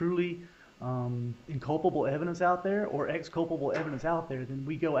some truly inculpable evidence out there or exculpable evidence out there, then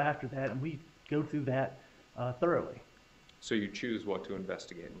we go after that and we go through that thoroughly. So you choose what to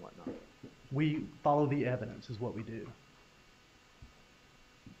investigate and whatnot. We follow the evidence is what we do.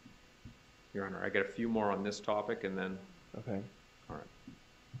 Your Honor, I got a few more on this topic and then, Okay. all right.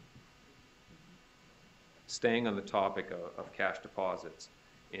 Staying on the topic of cash deposits,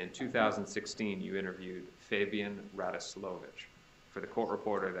 in 2016 you interviewed Fabian Radoslovich. For the court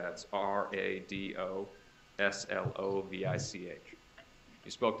reporter, that's Radoslovich.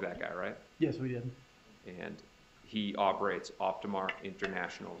 You spoke to that guy, right? Yes, we did. And he operates Optimark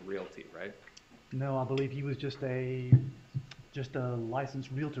International Realty, right? No, I believe he was just a licensed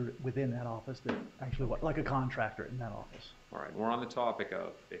realtor within that office that actually, like a contractor in that office. All right, we're on the topic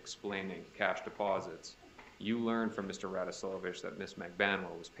of explaining cash deposits. You learned from Mr. Radoslovich that Miss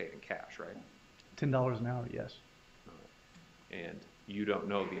Magbanua was paid in cash, right? $10 an hour, yes. All right. And you don't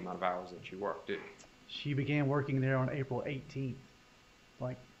know the amount of hours that she worked, do you? She began working there on April 18th,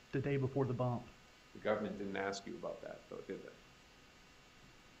 like the day before the bump. The government didn't ask you about that, though, did they?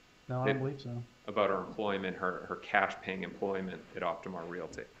 No, I don't believe so. About her employment, her cash-paying employment at Optimark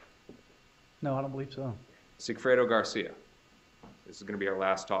Realty. No, I don't believe so. Sigfredo Garcia. This is going to be our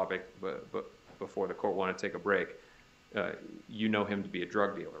last topic, but before the court want to take a break. You know him to be a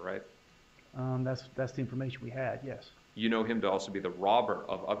drug dealer, right? That's the information we had, yes. You know him to also be the robber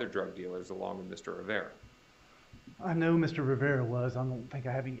of other drug dealers along with Mr. Rivera. I know Mr. Rivera was. I don't think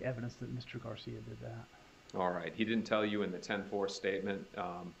I have any evidence that Mr. Garcia did that. All right. He didn't tell you in the 10-4 statement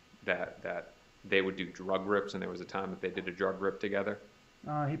that they would do drug rips, and there was a time that they did a drug rip together?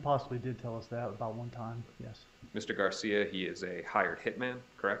 He possibly did tell us that about one time, yes. Mr. Garcia, he is a hired hitman,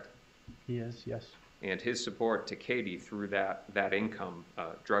 correct? He is, yes. And his support to Katie through that income,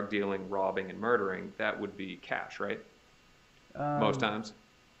 drug dealing, robbing, and murdering, that would be cash, right? Most times?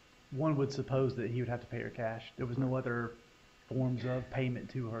 One would suppose that he would have to pay her cash. There was no other forms of payment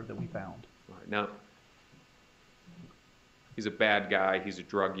to her that we found. All right. Now, he's a bad guy, he's a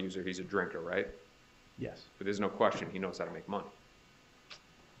drug user, he's a drinker, right? Yes. But there's no question he knows how to make money.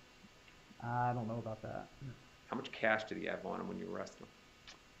 I don't know about that. How much cash did he have on him when you arrested him?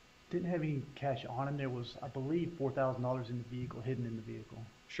 Didn't have any cash on him. There was, I believe, $4,000 in the vehicle, hidden in the vehicle.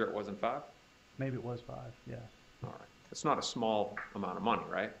 Sure it wasn't 5? Maybe it was 5, yes. All right. That's not a small amount of money,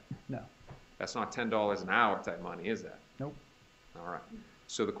 right? No. That's not $10 an hour type money, is that? Nope. All right.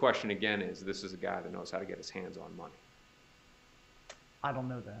 So the question again is, this is a guy that knows how to get his hands on money. I don't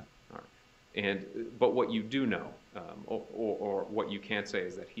know that. All right. But what you do know, or what you can't say,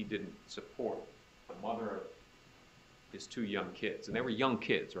 is that he didn't support the mother of his 2 young kids. And they were young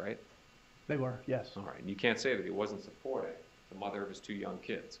kids, right? They were, yes. All right. And you can't say that he wasn't supporting the mother of his 2 young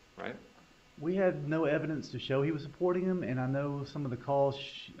kids, right? We had no evidence to show he was supporting him, and I know some of the calls,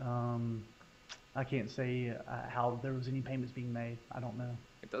 I can't say how there was any payments being made. I don't know.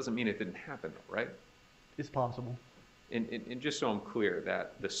 It doesn't mean it didn't happen, though, right? It's possible. And just so I'm clear,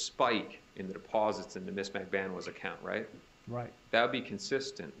 that the spike in the deposits into Miss Magbanua's account, right? Right. That would be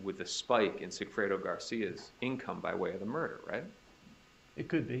consistent with the spike in Sigfredo Garcia's income by way of the murder, right? It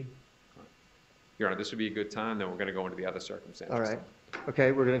could be. Your Honor, this would be a good time, then we're going to go into the other circumstances. All right.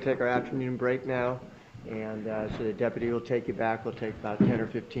 Okay, we're going to take our afternoon break now, and so the deputy will take you back. We'll take about 10 or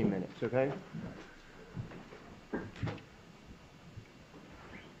 15 minutes, okay?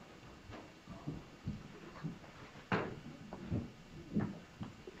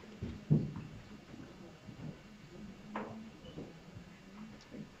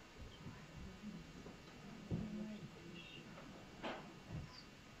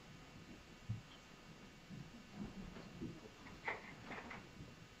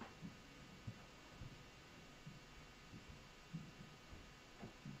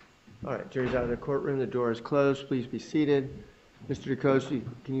 All right, jury's out of the courtroom. The door is closed. Please be seated. Mr. Decoste,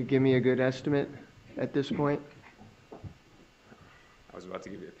 can you give me a good estimate at this point? I was about to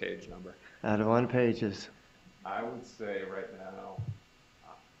give you a page number. Out of 1 pages. I would say right now,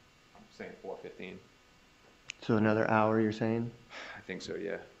 I'm saying 4:15. So another hour, you're saying? I think so,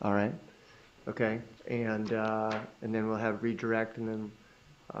 yeah. All right. Okay, and then we'll have redirect, and then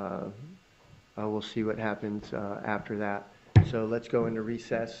we'll see what happens after that. So let's go into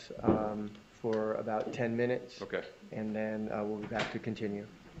recess for about 10 minutes. Okay. And then we'll be back to continue.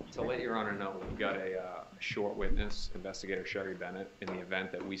 To let Your Honor know, we've got a short witness, Investigator Sherry Bennett, in the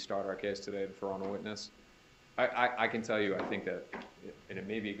event that we start our case today to throw on a witness. I can tell you, I think that, and it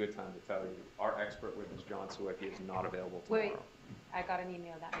may be a good time to tell you, our expert witness, John Sawicki, is not available tomorrow. Wait, I got an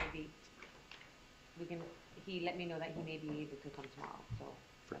email that maybe we can he let me know that he may be able to come tomorrow, so.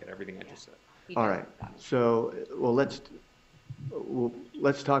 Forget everything I just said. he All just right, got me. so,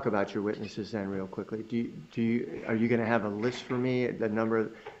 let's talk about your witnesses then real quickly. Are you gonna have a list for me, the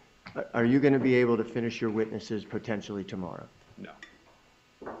number, are you gonna be able to finish your witnesses potentially tomorrow? No.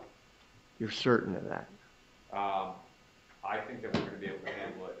 You're certain of that? I think that we're gonna be able to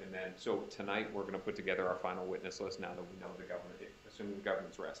handle it, and then, so tonight, we're gonna put together our final witness list now that we know the government, assuming the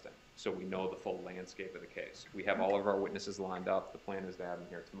government's resting. So we know the full landscape of the case. We have all of our witnesses lined up. The plan is to have them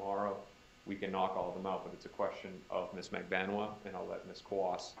here tomorrow. We can knock all of them out, but it's a question of Ms. Magbanua, and I'll let Ms.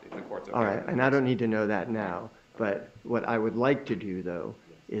 Kwas, if the court's okay. All right, and I don't need to know that now, but what I would like to do, though,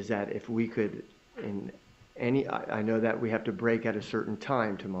 is that if we could, I know that we have to break at a certain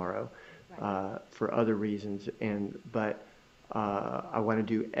time tomorrow, for other reasons, but I want to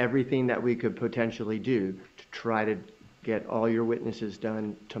do everything that we could potentially do to try to get all your witnesses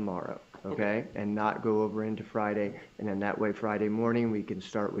done tomorrow, okay? And not go over into Friday, and then that way Friday morning, we can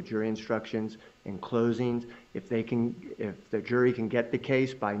start with jury instructions and closings. If the jury can get the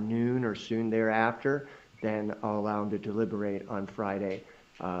case by noon or soon thereafter, then I'll allow them to deliberate on Friday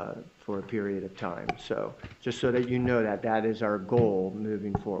for a period of time. So, just so that you know that is our goal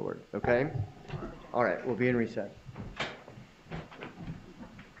moving forward, okay? All right, we'll be in recess.